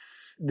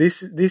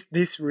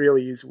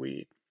really is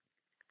weird.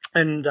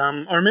 And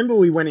I remember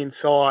we went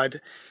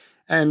inside,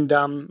 and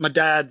my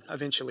dad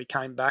eventually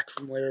came back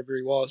from wherever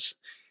he was,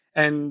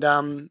 and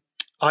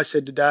I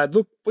said to Dad,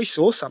 look, we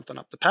saw something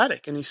up the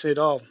paddock. And he said,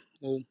 oh,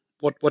 well,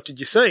 what did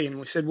you see? And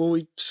we said, well,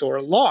 we saw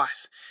a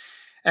light.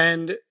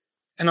 And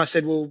I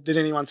said, well, did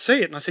anyone see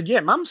it? And I said, yeah,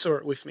 Mum saw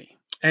it with me.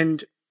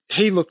 And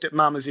he looked at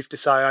Mum as if to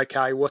say,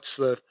 okay, what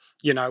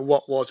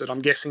was it?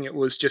 I'm guessing it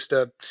was just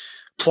a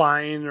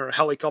plane or a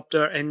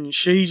helicopter. And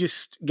she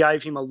just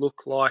gave him a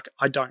look like,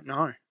 I don't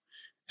know.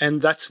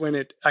 And that's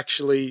when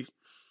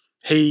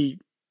he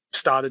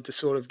started to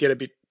sort of get a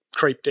bit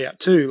creeped out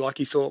too. Like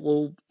he thought,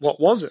 well, what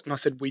was it? And I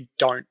said, we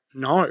don't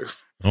know.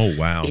 Oh,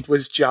 wow. It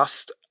was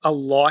just a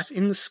light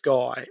in the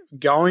sky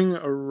going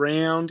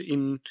around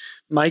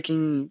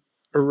making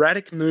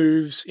erratic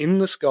moves in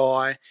the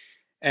sky,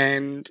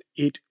 and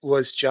it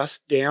was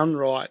just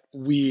downright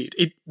weird.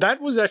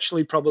 That was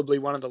actually probably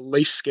one of the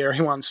least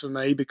scary ones for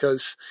me,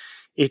 because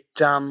it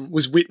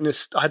was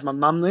witnessed. I had my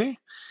mum there,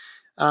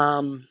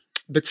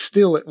 but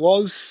still, it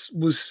was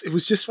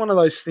just one of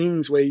those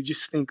things where you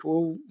just think,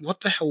 well,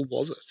 what the hell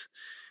was it?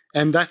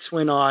 And that's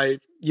when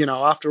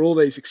after all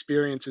these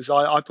experiences,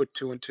 I put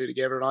two and two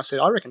together, and I said,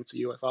 I reckon it's a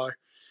UFO.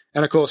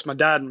 And of course, my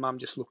dad and mum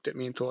just looked at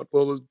me and thought,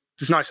 well,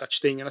 there's no such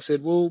thing. And I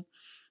said, well,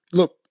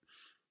 look,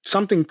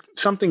 something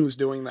was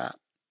doing that,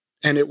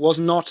 and it was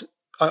not.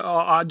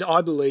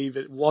 I believe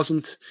it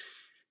wasn't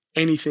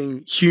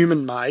anything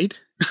human made.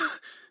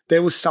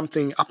 There was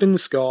something up in the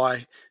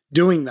sky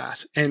doing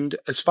that, and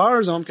as far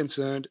as I'm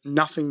concerned,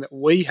 nothing that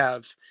we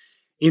have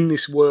in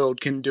this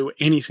world can do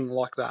anything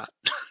like that.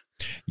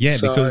 Yeah,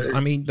 because I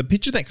mean, the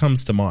picture that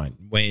comes to mind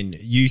when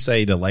you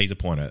say the laser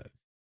pointer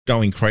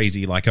going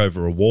crazy like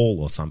over a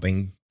wall or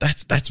something,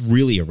 that's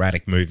really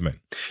erratic movement.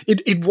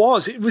 It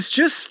was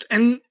just,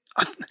 and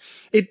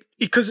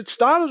because it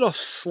started off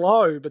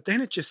slow, but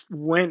then it just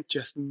went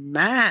just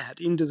mad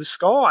into the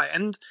sky,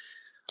 and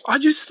I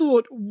just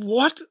thought,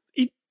 what?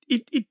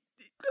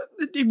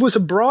 It was a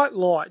bright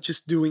light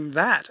just doing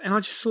that, and I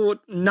just thought,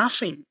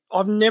 nothing.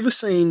 I've never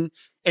seen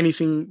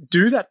anything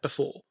do that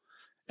before.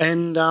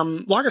 And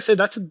like I said,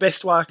 that's the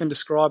best way I can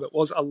describe it,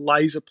 was a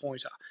laser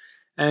pointer.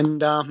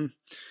 And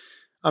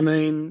I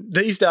mean,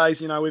 these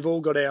days, we've all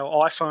got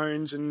our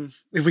iPhones, and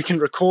if we can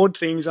record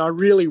things, I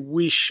really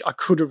wish I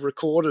could have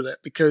recorded it,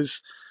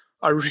 because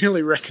I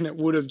really reckon it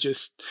would have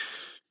just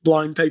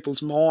blown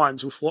people's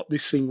minds with what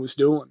this thing was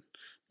doing.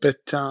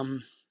 But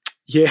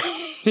yeah,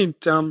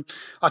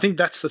 I think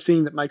that's the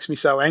thing that makes me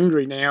so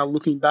angry now,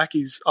 looking back,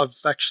 is I've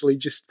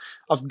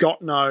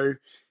got no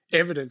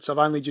evidence. I've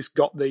only just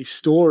got these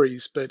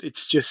stories, but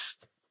it's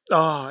just,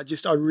 I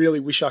really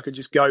wish I could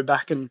just go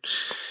back and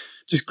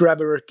just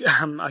grab a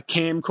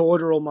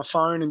camcorder or my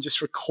phone and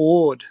just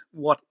record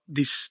what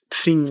this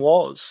thing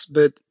was.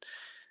 But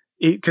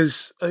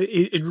because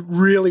it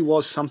really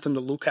was something to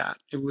look at.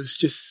 It was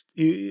just,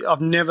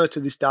 I've never to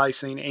this day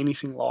seen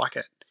anything like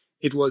it.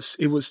 It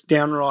was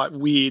downright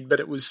weird, but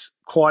it was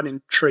quite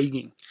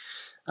intriguing.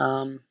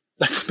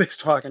 That's the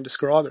best way I can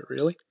describe it,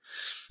 really.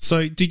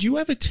 So did you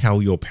ever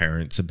tell your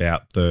parents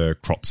about the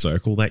crop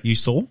circle that you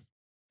saw?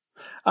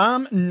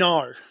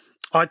 No.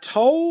 I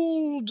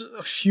told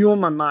a few of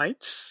my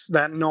mates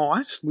that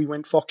night. We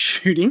went fox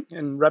shooting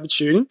and rabbit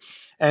shooting,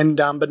 and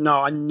but no,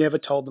 I never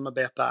told them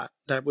about that.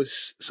 That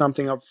was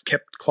something I've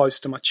kept close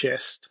to my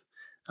chest.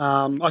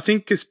 I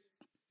think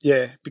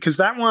because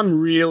that one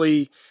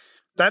really,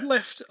 that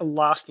left a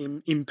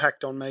lasting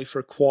impact on me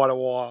for quite a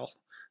while.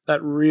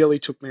 That really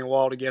took me a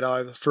while to get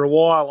over. For a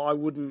while, I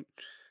wouldn't,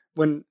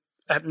 when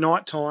at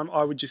night time,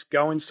 I would just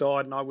go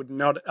inside, and I would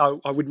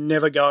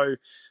never go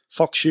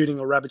fox shooting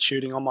or rabbit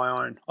shooting on my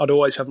own. I'd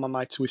always have my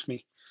mates with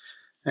me.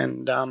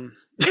 And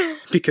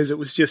because it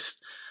was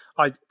just,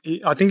 I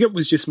think it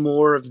was just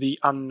more of the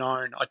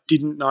unknown. I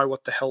didn't know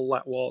what the hell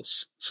that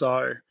was.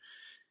 So,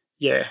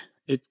 yeah,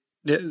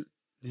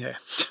 yeah.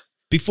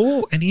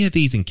 Before any of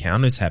these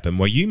encounters happened,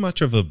 were you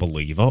much of a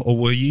believer, or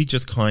were you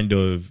just kind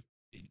of,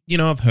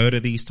 I've heard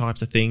of these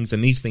types of things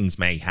and these things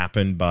may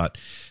happen, but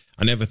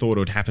I never thought it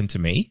would happen to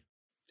me?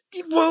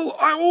 Well,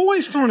 I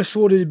always kind of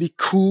thought it'd be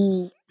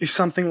cool if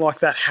something like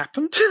that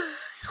happened.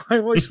 I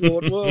always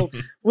thought, well,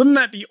 wouldn't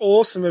that be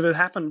awesome if it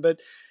happened? But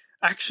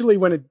actually,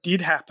 when it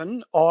did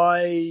happen,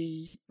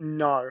 I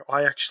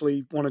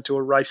actually wanted to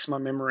erase my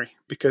memory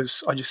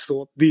because I just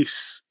thought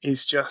this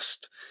is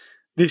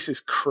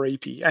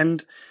creepy.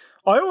 And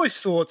I always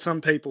thought some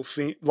people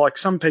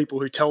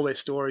who tell their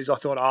stories, I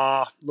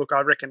thought, look, I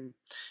reckon,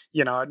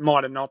 it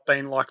might have not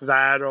been like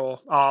that,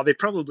 or, they're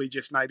probably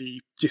just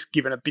maybe just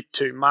given a bit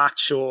too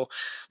much, or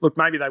look,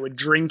 maybe they were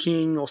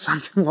drinking or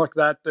something like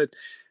that. But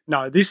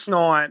no,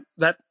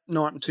 that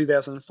night in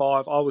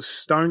 2005, I was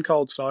stone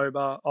cold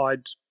sober. I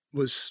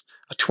was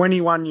a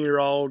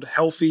 21-year-old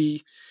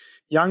healthy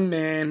young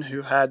man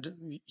who had,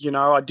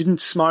 I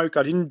didn't smoke,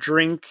 I didn't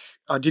drink,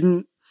 I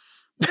didn't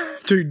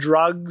do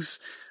drugs.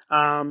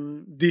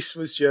 This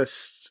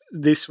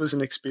was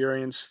an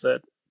experience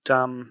that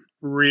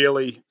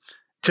really,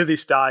 to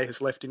this day,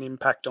 has left an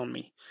impact on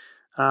me.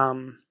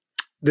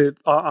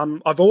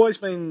 I've always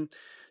been,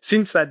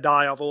 since that day,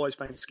 I've always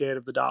been scared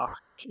of the dark.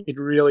 It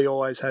really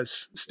always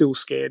has still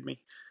scared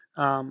me.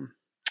 I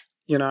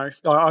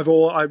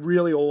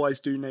really always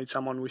do need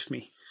someone with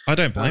me. I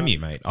don't blame you,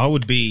 mate. I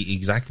would be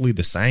exactly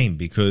the same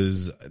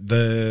because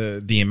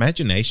the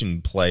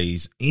imagination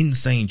plays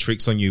insane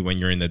tricks on you when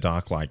you're in the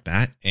dark like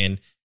that. And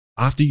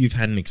after you've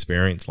had an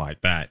experience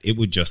like that, it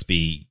would just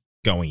be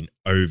going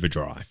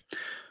overdrive.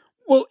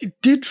 Well,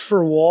 it did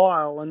for a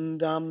while.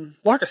 And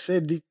like I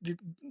said, the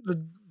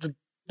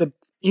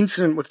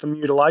incident with the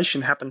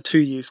mutilation happened 2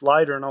 years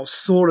later, and I was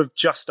sort of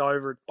just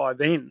over it by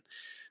then.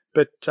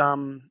 But,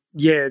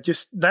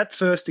 just that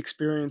first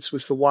experience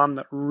was the one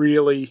that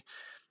really...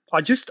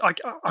 I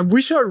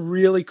wish I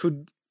really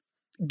could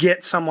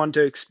get someone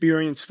to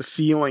experience the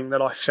feeling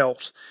that I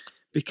felt,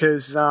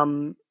 because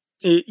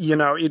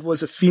it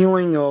was a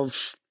feeling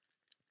of,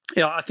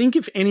 I think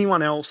if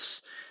anyone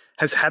else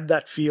has had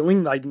that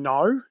feeling, they'd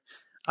know,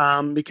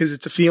 because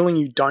it's a feeling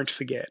you don't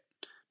forget.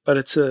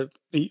 But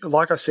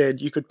like I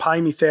said, you could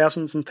pay me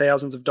thousands and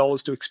thousands of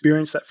dollars to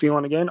experience that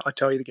feeling again. I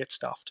tell you to get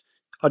stuffed.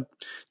 I'd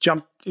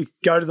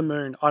go to the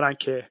moon. I don't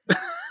care.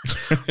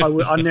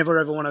 I never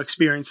ever want to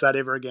experience that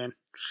ever again.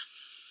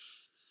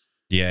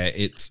 Yeah,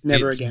 it's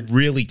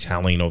really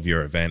telling of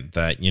your event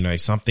that,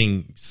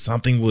 something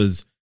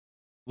was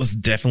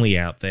definitely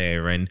out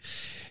there. And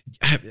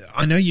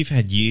I know you've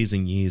had years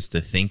and years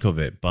to think of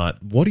it,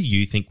 but what do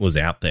you think was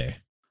out there?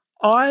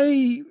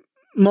 My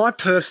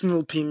personal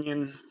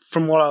opinion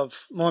from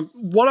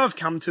what I've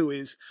come to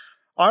is,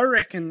 I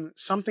reckon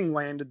something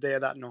landed there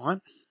that night.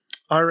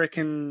 I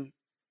reckon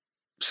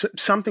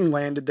something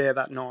landed there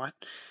that night.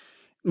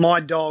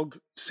 My dog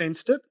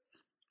sensed it,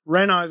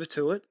 ran over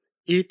to it.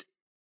 It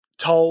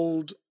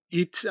told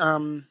my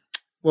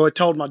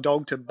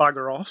dog to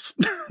bugger off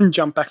and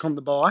jump back on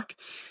the bike.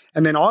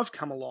 And then I've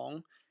come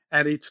along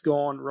and it's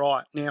gone,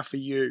 right, now for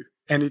you.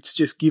 And it's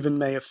just given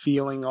me a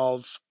feeling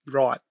of,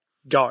 right,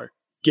 go,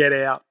 get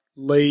out,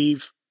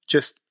 leave,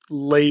 just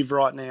leave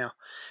right now,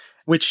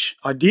 which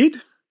I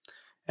did.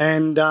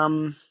 And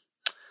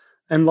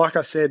like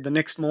I said, the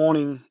next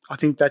morning, I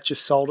think that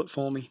just sold it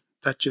for me.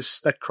 That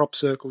crop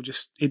circle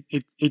that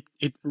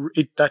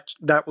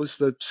was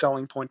the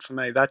selling point for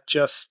me. That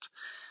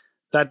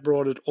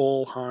brought it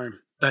all home.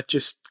 Like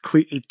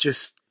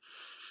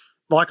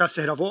I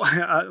said,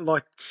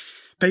 like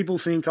people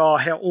think,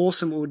 how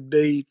awesome it would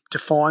be to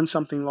find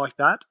something like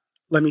that.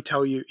 Let me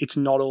tell you, it's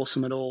not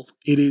awesome at all.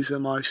 It is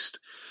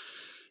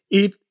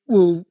it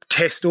will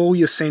test all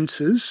your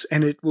senses,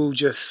 and it will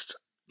just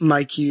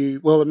make you,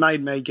 it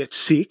made me get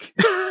sick.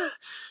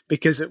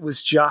 Because it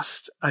was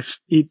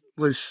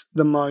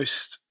the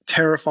most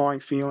terrifying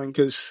feeling.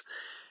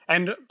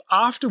 And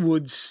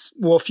afterwards,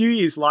 a few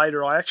years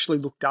later, I actually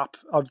looked up,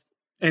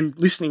 and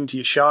listening to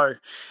your show,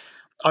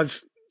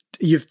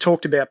 you've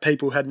talked about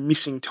people who had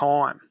missing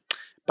time,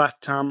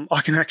 but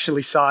I can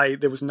actually say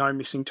there was no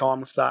missing time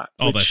with that.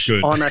 Oh, that's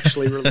good. I'm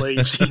actually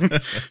relieved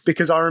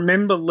because I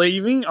remember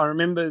leaving. I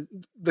remember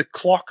the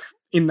clock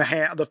in the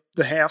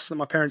house that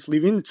my parents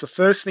live in. It's the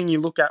first thing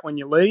you look at when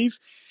you leave,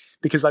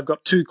 because they've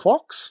got two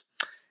clocks,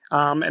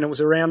 and it was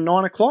around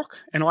 9 o'clock,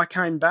 and I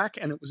came back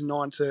and it was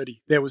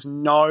 9:30. There was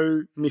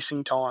no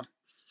missing time.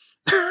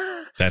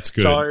 That's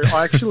good. So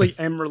I actually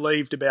am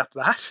relieved about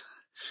that,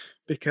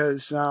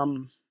 because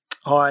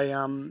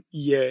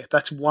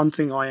that's one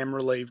thing I am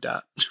relieved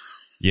at.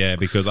 Yeah,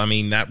 because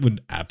that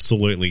would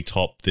absolutely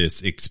top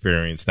this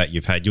experience that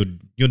you've had.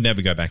 You'd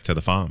never go back to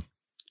the farm.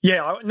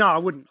 Yeah, I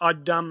wouldn't. I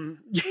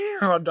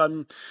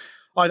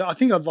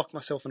think I'd lock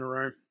myself in a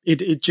room.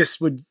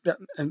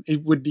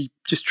 It would be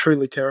just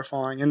truly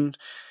terrifying. And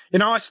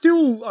I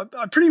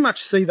pretty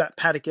much see that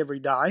paddock every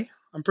day.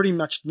 I'm pretty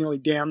much nearly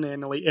down there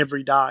nearly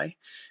every day,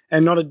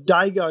 and not a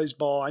day goes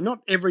by. Not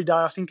every day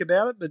I think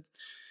about it, but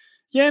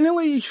yeah,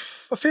 nearly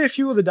a fair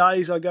few of the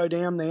days I go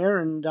down there,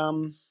 and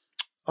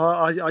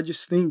I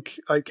just think,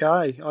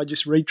 okay, I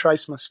just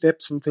retrace my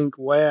steps and think,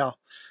 wow,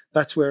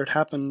 that's where it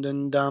happened.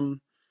 And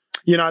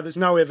there's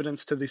no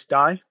evidence to this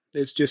day.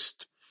 There's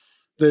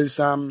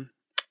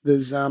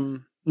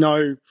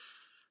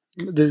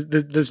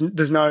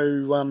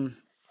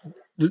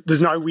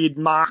no weird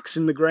marks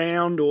in the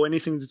ground or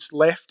anything that's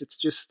left. It's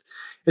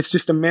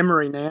just a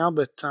memory now,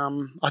 but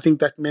I think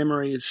that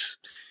memory it's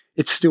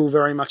still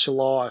very much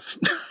alive.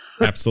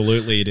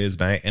 Absolutely, it is,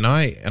 mate. And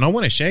I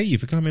want to share you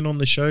for coming on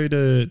the show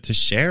to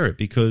share it,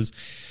 because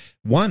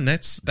one,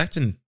 that's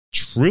a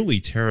truly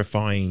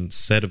terrifying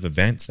set of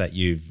events that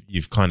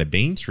you've kind of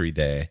been through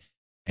there,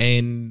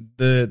 and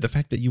the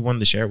fact that you wanted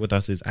to share it with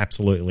us is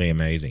absolutely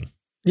amazing.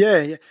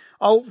 Yeah.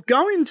 I'll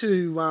go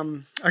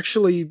into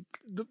actually.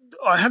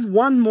 I have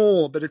one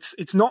more, but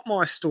it's not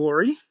my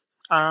story.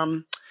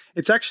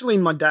 It's actually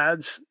my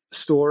dad's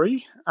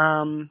story,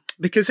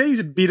 because he's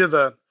a bit of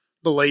a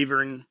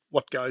believer in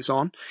what goes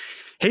on.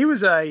 He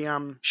was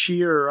a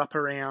shearer up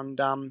around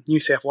New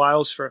South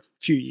Wales for a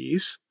few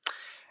years,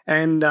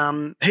 and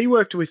he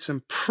worked with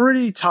some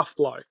pretty tough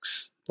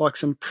blokes, like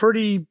some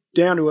pretty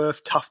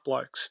down-to-earth tough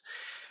blokes.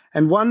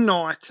 And one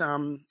night,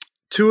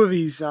 two of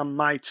his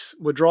mates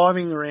were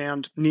driving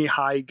around near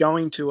Hay,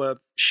 going to a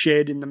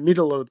shed in the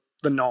middle of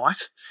the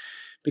night,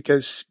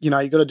 because, you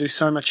got to do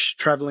so much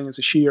travelling as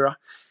a shearer.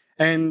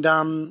 And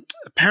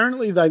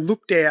apparently they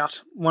looked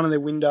out one of their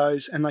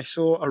windows and they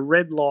saw a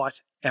red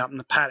light out in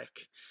the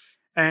paddock.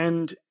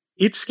 And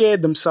it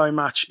scared them so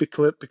much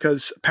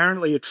because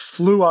apparently it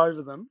flew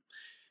over them.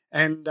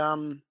 And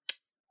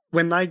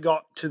when they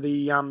got to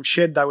the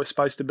shed they were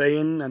supposed to be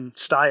in and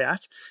stay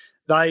at,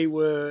 they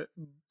were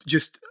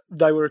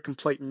a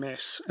complete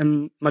mess.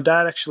 And my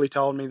dad actually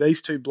told me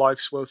these two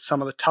blokes were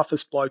some of the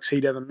toughest blokes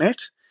he'd ever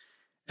met.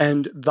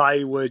 And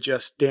they were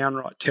just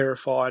downright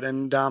terrified.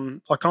 And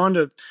I kind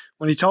of,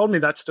 when he told me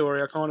that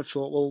story, I kind of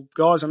thought, well,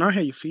 guys, I know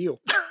how you feel.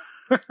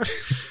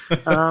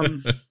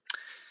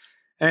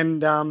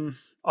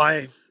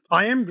 I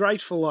am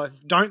grateful I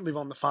don't live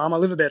on the farm. I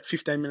live about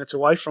 15 minutes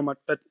away from it.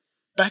 But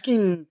back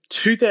in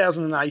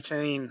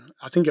 2018,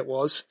 I think it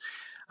was,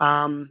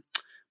 my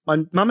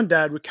mum and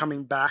dad were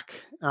coming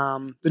back.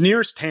 The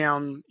nearest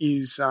town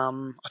is, I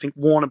think,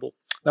 Warrnambool.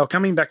 They were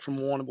coming back from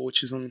Warrnambool,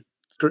 which is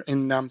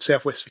in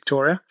southwest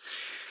Victoria,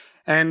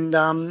 and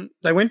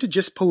they went to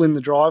just pull in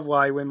the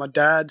driveway where my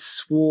dad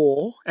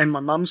swore and my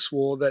mum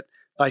swore that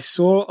they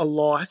saw a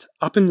light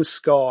up in the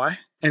sky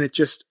and it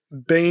just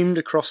beamed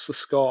across the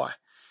sky.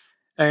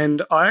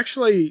 And I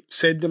actually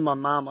said to my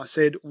mum, I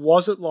said,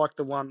 was it like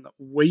the one that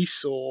we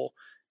saw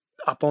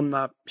up on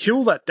the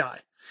hill that day?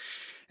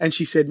 And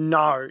she said,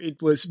 no,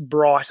 it was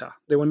brighter.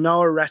 There were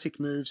no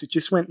erratic moves. It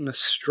just went in a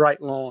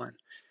straight line.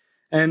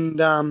 And,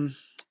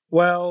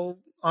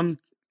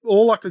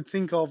 all I could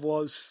think of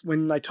was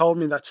when they told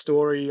me that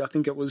story, I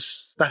think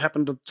that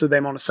happened to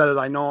them on a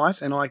Saturday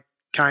night, and I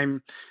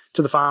came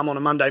to the farm on a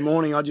Monday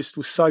morning. I just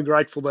was so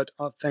grateful that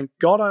thank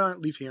God I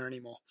don't live here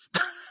anymore.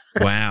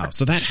 Wow.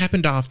 So that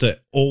happened after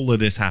all of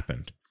this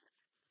happened?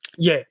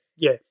 Yeah.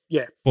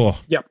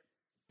 Oh, yep.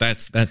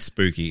 That's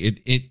spooky.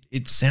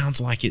 It sounds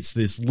like it's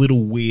this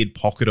little weird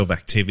pocket of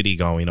activity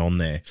going on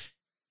there.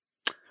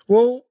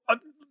 Well,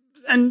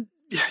 other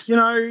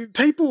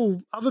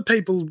people,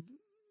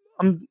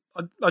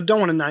 I don't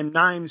want to name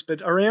names,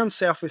 but around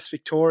southwest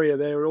Victoria,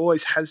 there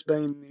always has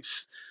been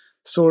this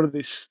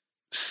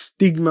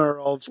stigma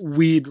of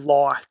weird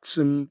lights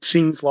and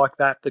things like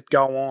that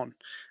go on.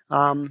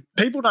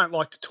 People don't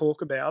like to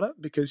talk about it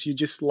because you're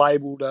just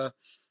labelled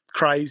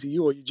crazy,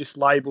 or you're just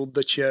labelled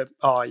that you're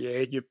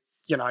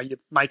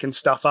making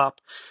stuff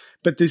up.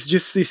 But there's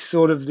just this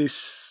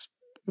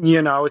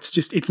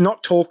it's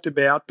not talked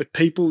about, but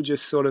people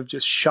just sort of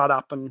just shut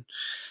up and.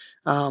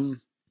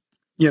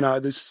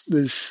 There's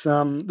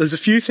a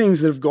few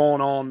things that have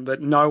gone on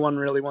that no one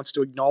really wants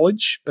to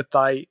acknowledge, but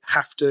they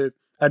have to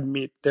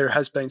admit there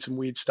has been some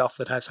weird stuff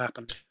that has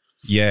happened.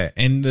 Yeah,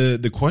 and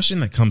the question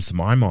that comes to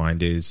my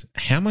mind is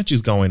how much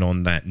is going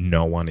on that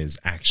no one is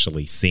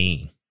actually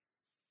seeing?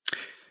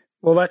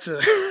 Well, that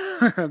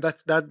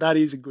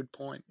is a good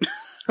point.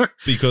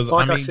 Because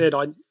I said,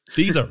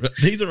 these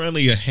are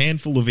only a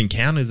handful of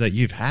encounters that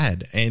you've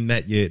had and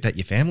that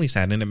your family's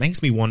had, and it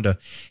makes me wonder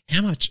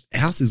how much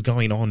else is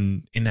going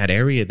on in that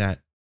area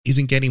that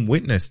isn't getting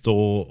witnessed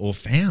or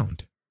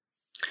found.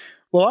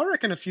 Well, I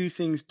reckon a few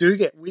things do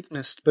get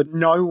witnessed, but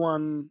no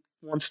one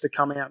wants to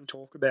come out and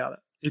talk about it.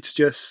 It's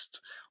just,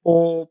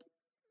 or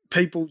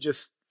people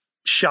just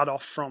shut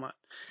off from it.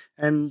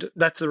 And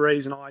that's the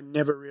reason I've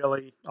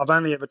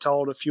only ever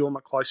told a few of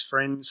my close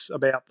friends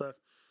about the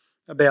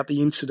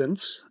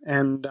incidents,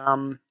 and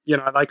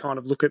they kind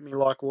of look at me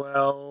like,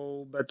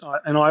 well,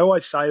 and I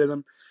always say to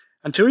them,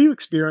 until you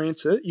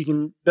experience it, you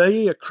can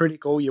be a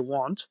critic all you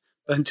want,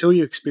 but until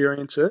you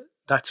experience it,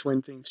 that's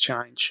when things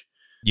change.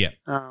 Yeah.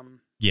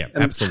 Yeah,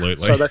 And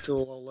absolutely. So that's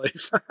all I'll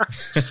leave.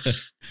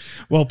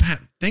 Well,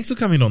 Pat, thanks for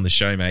coming on the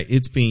show, mate.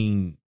 It's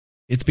been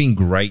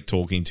great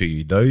talking to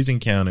you. Those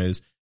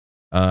encounters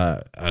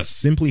are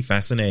simply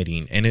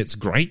fascinating, and it's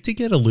great to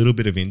get a little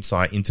bit of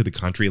insight into the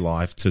country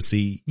life to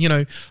see, you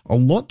know, a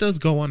lot does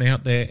go on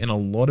out there and a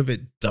lot of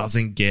it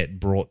doesn't get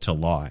brought to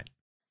light.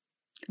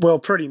 Well,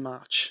 pretty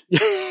much.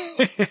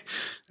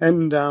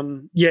 And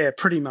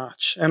pretty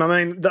much. And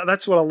I mean,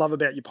 that's what I love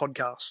about your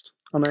podcast.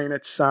 I mean,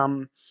 it's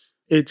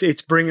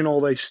bringing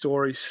all these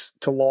stories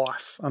to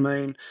life. I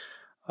mean,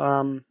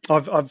 you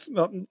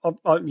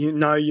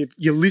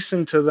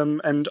listen to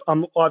them, and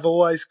I've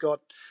always got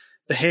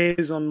the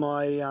hairs on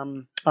my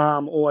arm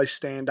always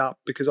stand up,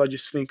 because I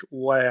just think,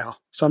 wow,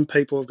 some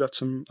people have got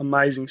some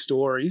amazing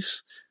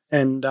stories,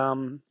 and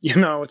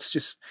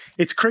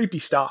it's creepy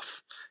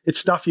stuff. It's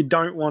stuff you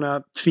don't want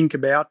to think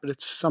about, but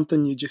it's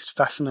something you're just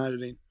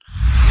fascinated in.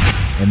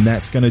 And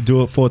that's going to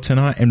do it for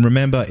tonight. And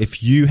remember,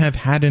 if you have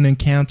had an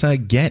encounter,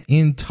 get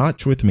in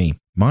touch with me.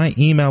 My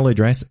email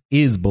address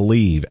is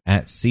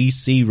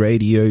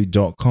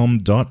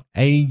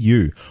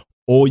believe@ccradio.com.au,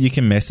 or you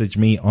can message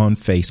me on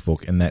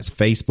Facebook, and that's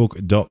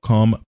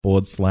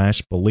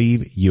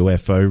facebook.com/Believe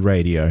UFO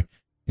Radio.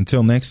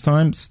 Until next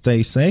time,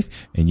 stay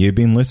safe, and you've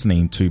been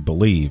listening to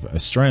Believe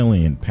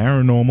Australian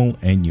Paranormal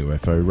and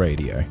UFO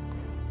Radio.